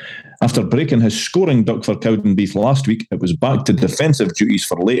 After breaking his scoring duck for Cowdenbeath last week, it was back to defensive duties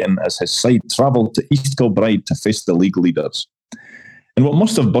for Leighton as his side travelled to East Kilbride to face the league leaders. In what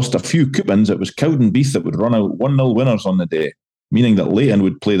must have bust a few coupons, it was Cowdenbeath that would run out 1-0 winners on the day, meaning that Leighton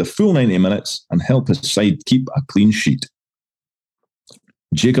would play the full 90 minutes and help his side keep a clean sheet.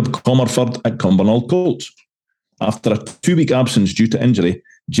 Jacob Comerford at Cumbernauld Colts. After a 2-week absence due to injury,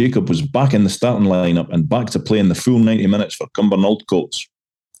 Jacob was back in the starting lineup and back to playing the full 90 minutes for Cumbernauld Colts.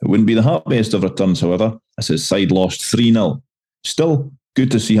 It wouldn't be the happiest of returns, however, as his side lost 3-0. Still, good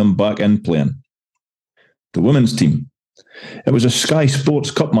to see him back in playing. The women's team. It was a Sky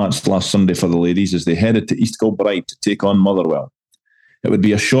Sports Cup match last Sunday for the ladies as they headed to East Kilbride to take on Motherwell. It would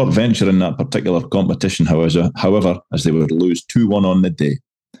be a short venture in that particular competition, however, as they would lose 2-1 on the day.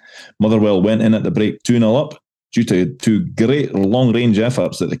 Motherwell went in at the break 2-0 up due to two great long-range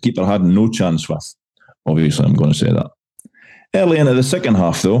efforts that the keeper had no chance with. Obviously, I'm going to say that. Early into the second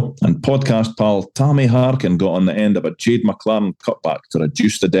half, though, and podcast pal Tammy Harkin got on the end of a Jade McLaren cutback to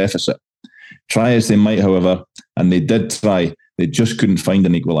reduce the deficit. Try as they might, however, and they did try, they just couldn't find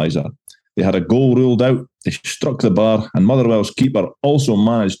an equaliser. They had a goal ruled out, they struck the bar, and Motherwell's keeper also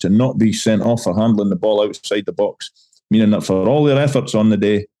managed to not be sent off for handling the ball outside the box, meaning that for all their efforts on the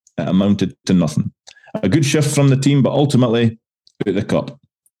day, it amounted to nothing. A good shift from the team, but ultimately, out the cup.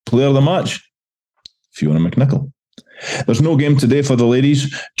 Player of the match? Fiona McNichol. There's no game today for the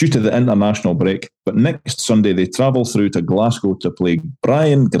ladies due to the international break, but next Sunday they travel through to Glasgow to play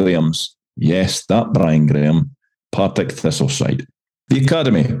Brian Graham's, yes, that Brian Graham, Partick Thistle side. The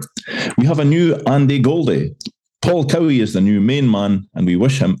Academy. We have a new Andy Goldie. Paul Cowie is the new main man, and we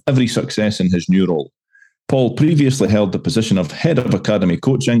wish him every success in his new role. Paul previously held the position of Head of Academy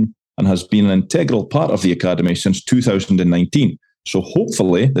Coaching and has been an integral part of the Academy since 2019. So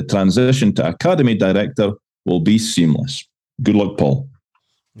hopefully the transition to Academy Director will be seamless. Good luck, Paul.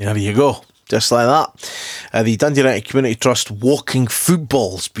 There you go. Just like that. The Dundee United Community Trust Walking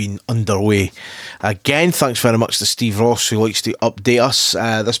Football's been underway. Again, thanks very much to Steve Ross, who likes to update us.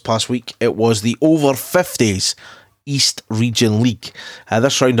 This past week, it was the over 50s East Region League.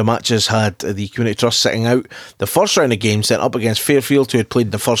 This round of matches had the Community Trust sitting out the first round of games, then up against Fairfield, who had played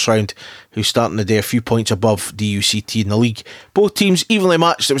in the first round, who's starting the day a few points above DUCT in the league. Both teams evenly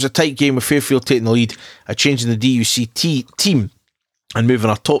matched. It was a tight game with Fairfield taking the lead, changing the DUCT team and moving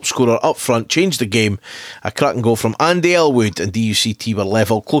our top scorer up front, changed the game. A cracking goal from Andy Elwood, and DUCT were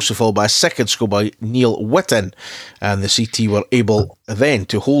level, closely followed by a second score by Neil Whitten, and the CT were able then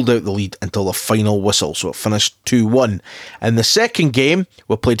to hold out the lead until the final whistle, so it finished 2-1. In the second game,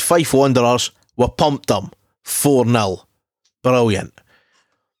 we played Fife Wanderers, we pumped them 4-0. Brilliant.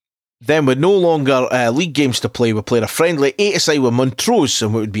 Then with no longer league games to play, we played a friendly 8-a-side with Montrose,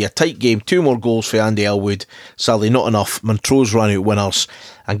 and it would be a tight game. 2 more goals for Andy Elwood. Sadly not enough. Montrose ran out winners.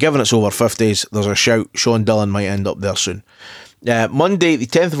 And given it's over 50s, there's a shout Sean Dillon might end up there soon. Monday, the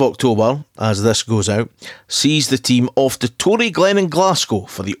 10th of October, as this goes out, sees the team off to Tory Glen in Glasgow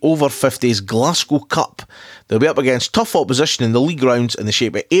for the Over 50s Glasgow Cup. They'll be up against tough opposition in the league rounds in the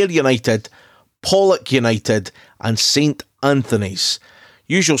shape of Ayr United, Pollock United and St Anthony's.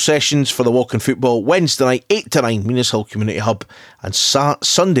 Usual sessions for the Walking Football: Wednesday night 8 to 9 Venus Hill Community Hub, and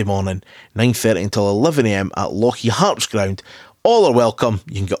Sunday morning 9:30 until 11 a.m. at Lochie Harps Ground. All are welcome.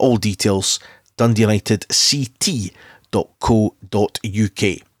 You can get all details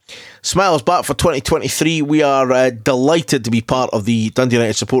DundeeUnitedCT.co.uk. Smile is back for 2023. We are delighted to be part of the Dundee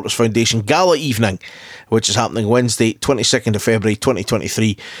United Supporters Foundation Gala Evening, which is happening Wednesday, 22nd of February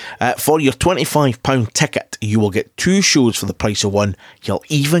 2023. For your £25 ticket, you will get 2 shows for the price of 1. You'll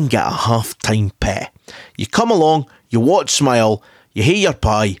even get a half-time pay. You come along, you watch Smile, you hear your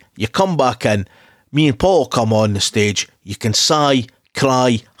pie, you come back in, me and Paul will come on the stage, you can sigh,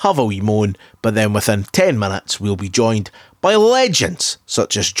 cry, have a wee moan, but then within 10 minutes we'll be joined by legends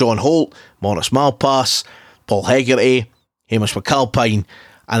such as John Holt, Maurice Malpass, Paul Hegarty, Hamish McAlpine,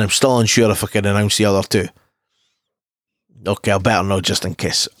 and I'm still unsure if I can announce the other 2. Okay, I better not, just in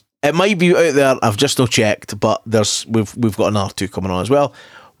case. It might be out there, I've just not checked, but we've got another 2 coming on as well,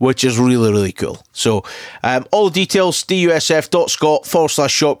 which is really, really cool. So, all the details,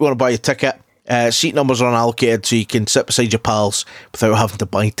 dusf.scot/shop. You want to buy a ticket. Seat numbers are unallocated, so you can sit beside your pals without having to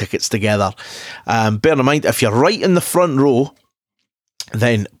buy tickets together. Bear in mind, if you're right in the front row,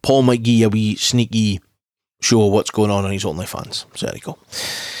 then Paul might give you a wee sneaky show of what's going on his OnlyFans. So there you go.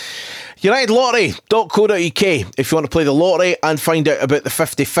 UnitedLottery.co.uk if you want to play the lottery and find out about the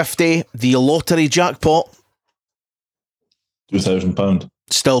 50-50, the lottery jackpot. £2,000.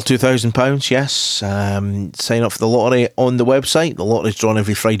 Still £2,000, yes. Sign up for the lottery on the website. The lottery's drawn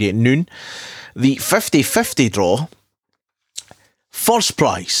every Friday at noon. The 50-50 draw, first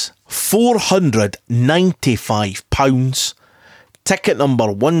prize, £495. Ticket number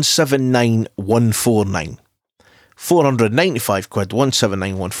 179149. 495 quid,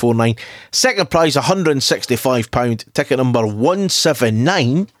 179149. Second prize, £165. Ticket number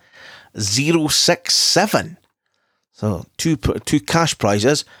 179067. So two cash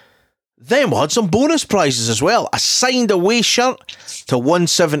prizes. Then we had some bonus prizes as well. A signed away shirt to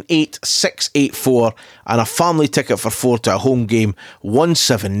 178684 and a family ticket for 4 to a home game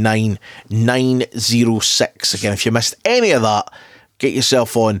 179906. Again, if you missed any of that, get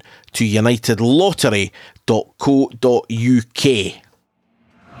yourself on to unitedlottery.co.uk.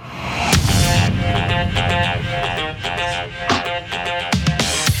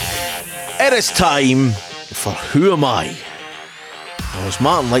 It is time for Who Am I? Or as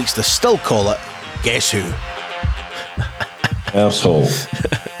Martin likes to still call it, Guess Who? Arsehole.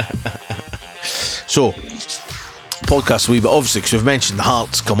 So, podcast a wee bit, obviously, because we've mentioned the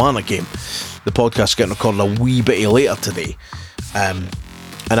Hearts Kilmarnock game. The podcast's getting recorded a wee bit later today. And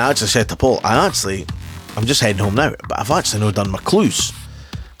I actually said to Paul, I'm just heading home now, but I've actually not done my clues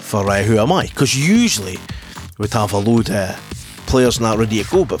for Who Am I? Because usually we'd have a load of players and that ready to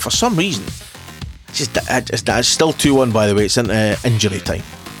go, but for some reason, it's still 2-1, by the way. It's into injury time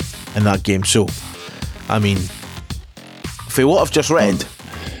in that game. So, I mean, for what I've just read,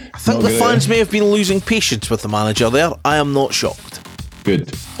 I think the fans may have been losing patience with the manager there. I am not shocked.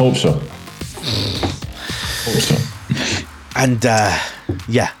 Good. Hope so. And,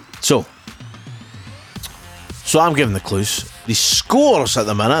 yeah. So I'm giving the clues. The scores at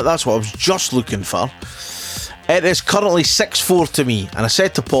the minute, that's what I was just looking for. It is currently 6-4 to me, and I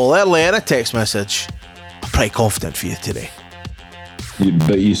said to Paul earlier in a text message, I'm pretty confident for you today.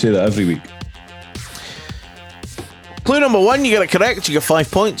 But you say that every week. Clue number 1, you get it correct, you get 5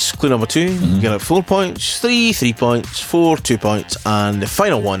 points. Clue number 2, you get it 4 points. 3 points. 4, 2 points. And the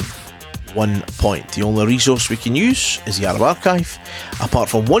final one, 1 point. The only resource we can use is the Arab Archive, apart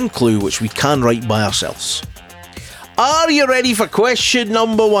from one clue which we can write by ourselves. Are you ready for question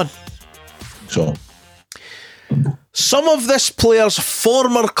number 1? So, some of this player's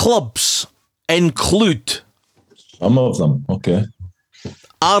former clubs include some of them, okay.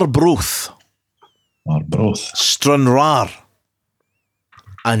 Arbroath, Stranraer,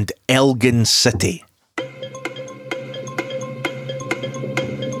 and Elgin City.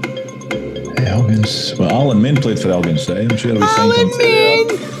 Well, Alan Main played for Elgin City. I'm sure we signed him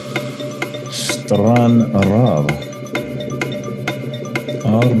to Stranraer.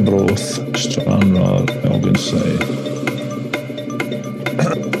 Arbroath, Stranraer, Elgin City.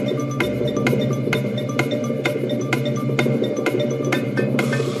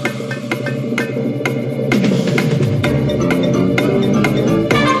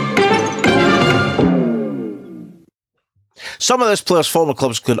 Some of this player's former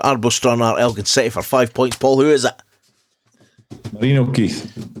clubs include Arbroath, Stranraer, Elgin City for 5 points. Paul, who is it? Marino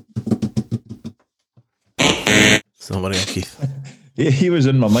Keith. It's not Marino Keith. He was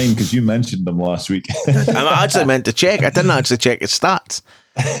in my mind because you mentioned him last week. I actually meant to check. I didn't actually check his stats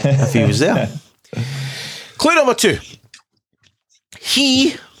if he was there. Clue number 2.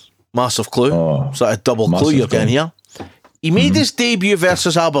 He, massive clue, sort of double clue you're getting here. He made his debut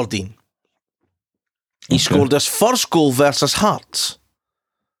versus Aberdeen. He scored his first goal versus Hearts,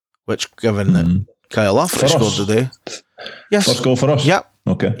 which, given that Kyle Lafferty scored today, yes, First goal for us? Yep.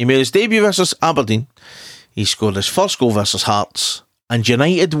 Okay. He made his debut versus Aberdeen. He scored his first goal versus Hearts, and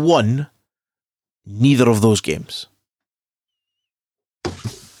United won neither of those games.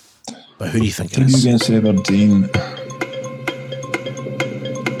 But who do you think it Debut is? against Aberdeen.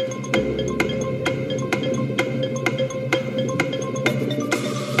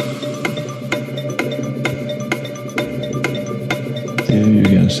 Debut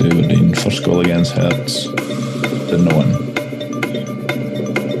against Aberdeen. First goal against Hearts. Didn't win.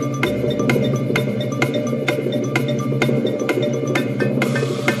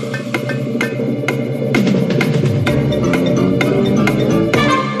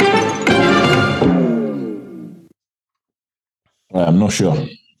 I'm not sure.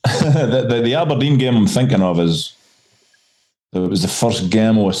 the Aberdeen game I'm thinking of is it was the first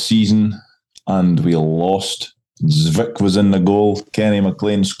game of a season and we lost. Zvik was in the goal. Kenny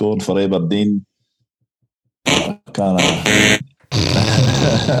McLean scored for Aberdeen. Yeah.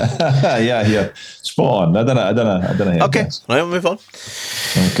 Spot on. I don't know. Okay, right, we'll move on.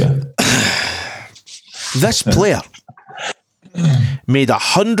 Okay. This player made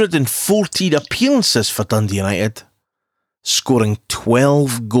 114 appearances for Dundee United, scoring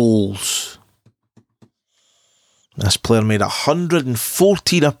 12 goals. This player made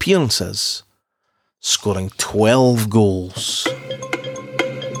 114 appearances, scoring 12 goals.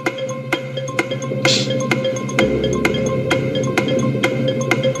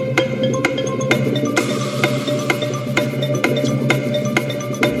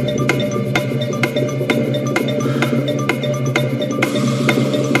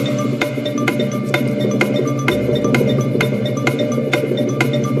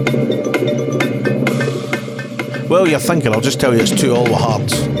 Well, you're thinking, I'll just tell you it's 2-2 with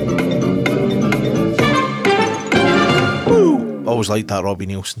Hearts. Woo! Always liked that Robbie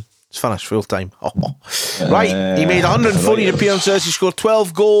Nielsen. It's finished full time. Right, he made 140 appearances, he scored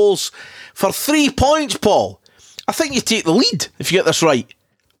 12 goals for 3 points, Paul. I think you take the lead if you get this right.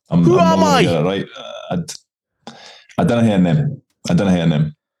 Who am I? Right. I don't hear him.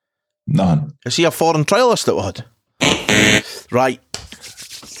 Nothing. Is he a foreign trialist that we had? Right.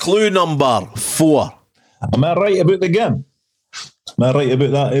 Clue number 4. Am I right about the game? Am I right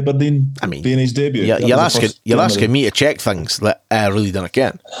about that Aberdeen being his debut? Yeah, you're asking me to check things that I really don't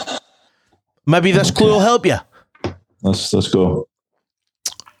get. Maybe this clue will help you. Let's go.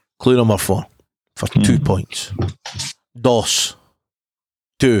 Clue number 4 for 2 points. Dos.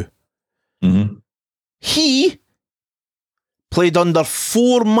 2. Mm-hmm. He played under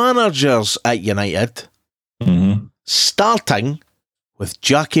 4 managers at United, starting with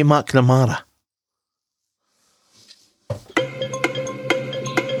Jackie McNamara.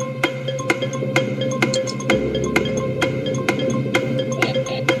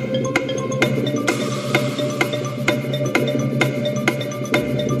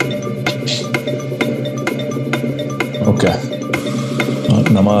 Okay.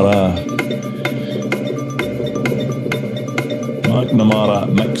 McNamara,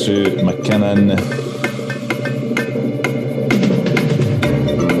 Mixu, McKinnon.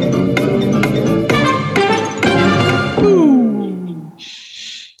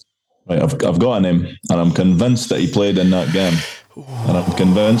 Right, I've got a name, and I'm convinced that he played in that game, and I'm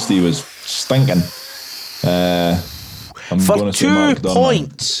convinced he was stinking. I'm For going to say 2 Mark Durnan.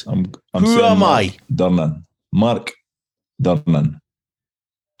 points. I'm Who saying am Mark I? Durnan. Mark Durnan.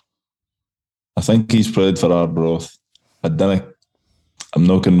 I think he's played for Arbroath. I'm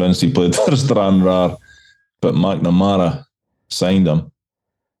not convinced he played for Stranraer, but McNamara signed him.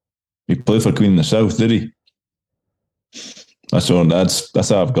 He played for Queen of the South, did he? That's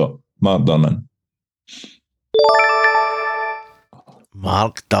how I've got. Mark Durnan.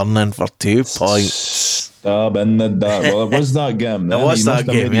 Mark Durnan for 2 points. Stab in the dark. Well, it was that game. It was that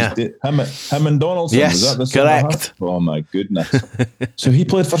game, yeah. Him and Donaldson. Yes, was that the correct. Half? Oh my goodness. So he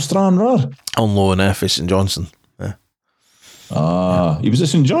played for Stranraer. On loan for St Johnson. Yeah. He was at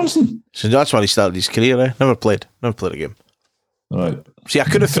St Johnson. So that's where he started his career. Never played a game. Right. See, I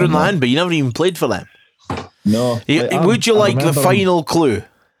could have thrown that in, but you never even played for them. No. Would you like the final clue?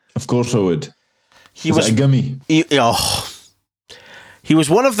 Of course I would. He was a gimme. He He was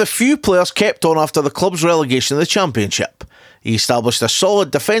one of the few players kept on after the club's relegation of the Championship. He established a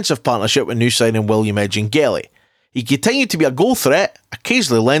solid defensive partnership with new signing William Edgingelli. He continued to be a goal threat,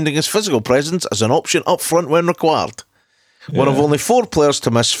 occasionally lending his physical presence as an option up front when required. One of only 4 players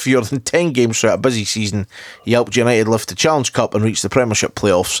to miss fewer than 10 games throughout a busy season, he helped United lift the Challenge Cup and reach the Premiership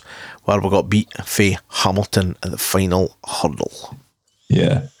playoffs, where we got beat Faye Hamilton at the final hurdle.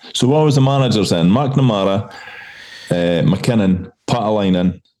 Yeah. So what was the managers then? McNamara, McKinnon,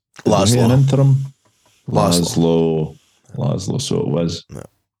 Patalainen, Laszlo. an interim? Laszlo. Laszlo, so it was. No.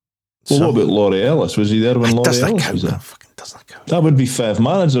 Well, what about Laurie Ellis? Was he there when Laurie Ellis was there? Doesn't count. That would be 5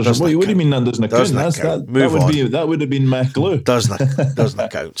 managers. What do you mean that doesn't count? That would have been McGlue. Doesn't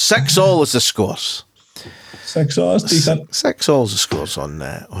count. 6-6 is the scores. 6-6, that's decent. 6-6 is the scores on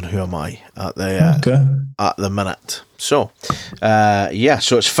Who Am I at the minute. So,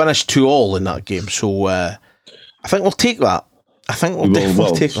 so it's finished 2-2 in that game. So I think we'll take that. I think we'll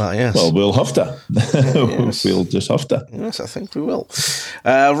definitely take that, yes. Well, we'll have to. Yes. We'll just have to. Yes, I think we will.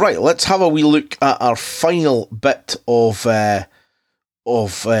 Right, let's have a wee look at our final bit of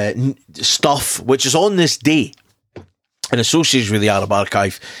stuff, which is on this day. In association with the Arab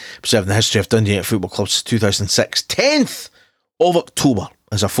Archive, preserving the history of Dundee United Football Club since 2006. 10th of October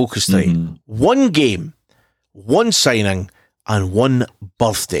as a focus day. Mm-hmm. 1 game, 1 signing, and 1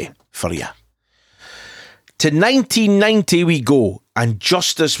 birthday for you. To 1990 we go, and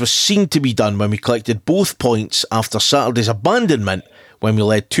justice was seen to be done when we collected both points after Saturday's abandonment when we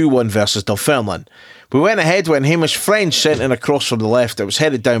led 2-1 versus Dunfermline. We went ahead when Hamish French sent in a cross from the left that was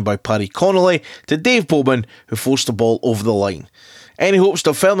headed down by Paddy Connolly to Dave Bowman, who forced the ball over the line. Any hopes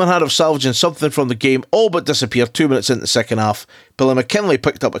Dunfermline had of salvaging something from the game all but disappeared 2 minutes into the second half. Billy McKinley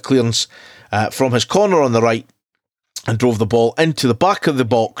picked up a clearance from his corner on the right and drove the ball into the back of the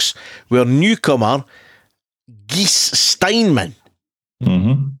box where newcomer Gies Steinman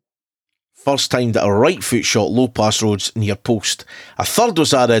first timed a right foot shot low past Rhodes near post. A third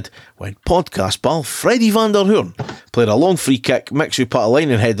was added when podcast pal Freddie van der Hoorn played a long free kick mixed with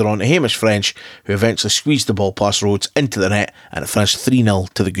Patalainen header on to Hamish French, who eventually squeezed the ball past Rhodes into the net, and it finished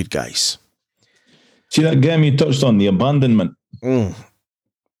 3-0 to the good guys. See that game you touched on, the abandonment?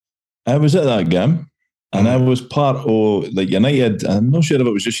 I was at that game. And I was part of United. I'm not sure if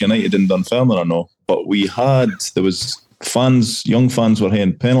it was just United in Dunfermline or no, but there was fans, young fans were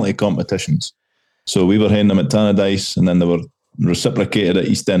having penalty competitions. So we were having them at Tannadice, and then they were reciprocated at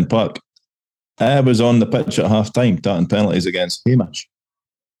East End Park. I was on the pitch at half time, taking penalties against Hamish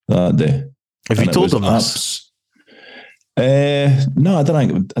that day. Have you told them this? No, I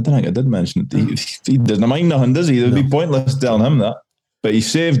don't think I did mention it. He doesn't mind nothing, does he? It would be pointless telling him that. But he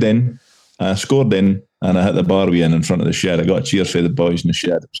saved in, scored in, and I hit the bar in front of the shed. I got a cheer for the boys in the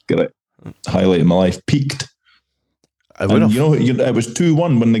shed. It was great. Highlight of my life. Peaked. It was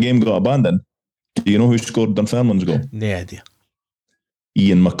 2-1 when the game got abandoned. Do you know who scored Dunfermline's goal? No idea.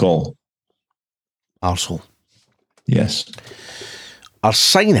 Ian McCall. Arsehole. Yes. Our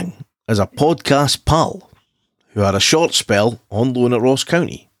signing is a podcast pal who had a short spell on loan at Ross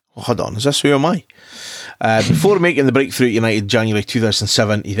County. Oh, hold on, is this Who Am I? Before making the breakthrough at United January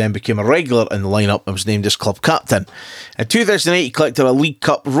 2007, he then became a regular in the lineup and was named as club captain. In 2008, he collected a League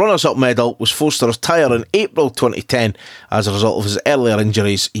Cup runners-up medal, was forced to retire in April 2010 as a result of his earlier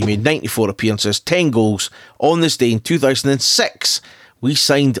injuries. He made 94 appearances, 10 goals. On this day in 2006, we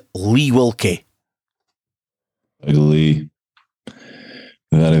signed Lee Wilkie. Lee.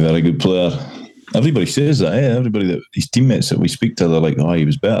 Very, very good player. Everybody says that, eh? Everybody, that his teammates that we speak to, they're like, oh, he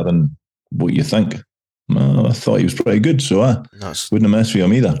was better than what you think. No, I thought he was pretty good, so I wouldn't have messed with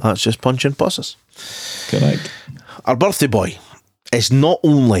him either. That's just punching buses. Correct. Our birthday boy is not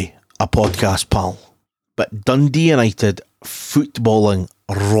only a podcast pal, but Dundee United footballing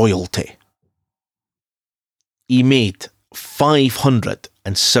royalty. He made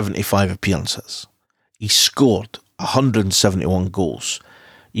 575 appearances. He scored 171 goals.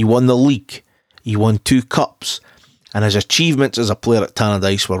 He won the league. He won 2 cups. And his achievements as a player at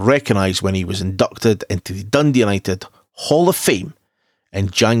Tannadice were recognised when he was inducted into the Dundee United Hall of Fame in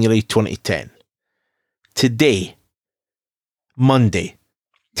January 2010. Today, Monday,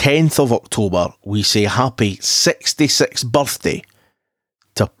 10th of October, we say happy 66th birthday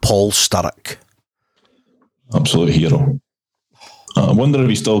to Paul Sturrock. Absolute hero. I wonder if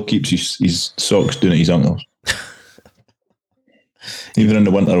he still keeps his socks down at his ankles. Even in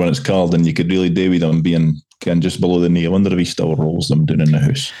the winter when it's cold and you could really do with them being just below the knee. I wonder if he still rolls them down in the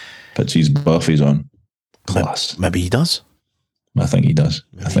house. Puts his buffies on. Class. Maybe he does. I think he does.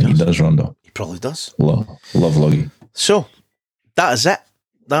 Maybe I think he does, Rondo. He probably does. Love Luggy. So, that is it.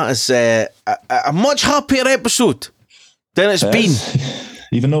 That is a much happier episode than it's been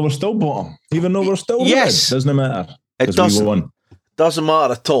Even though we're still bottom, even though we're still Yes. red, doesn't matter. It 'Cause we won. doesn't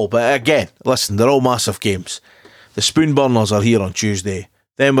matter at all. But again, listen, they're all massive games. The Spoonburners are here on Tuesday.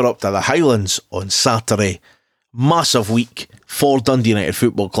 Then we're up to the Highlands on Saturday. Massive week for Dundee United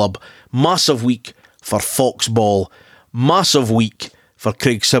Football Club. Massive week for Foxball. Massive week for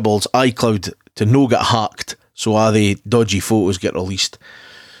Craig Sibbald's iCloud to no get hacked. So are the dodgy photos get released.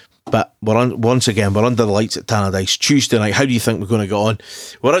 But once again, we're under the lights at Tannadice Tuesday night. How do you think we're going to get on?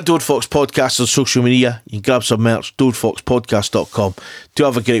 We're at Dode Fox Podcast on social media. You can grab some merch, dodefoxpodcast.com. Do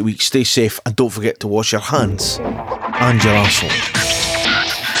have a great week. Stay safe and don't forget to wash your hands and your arsehole.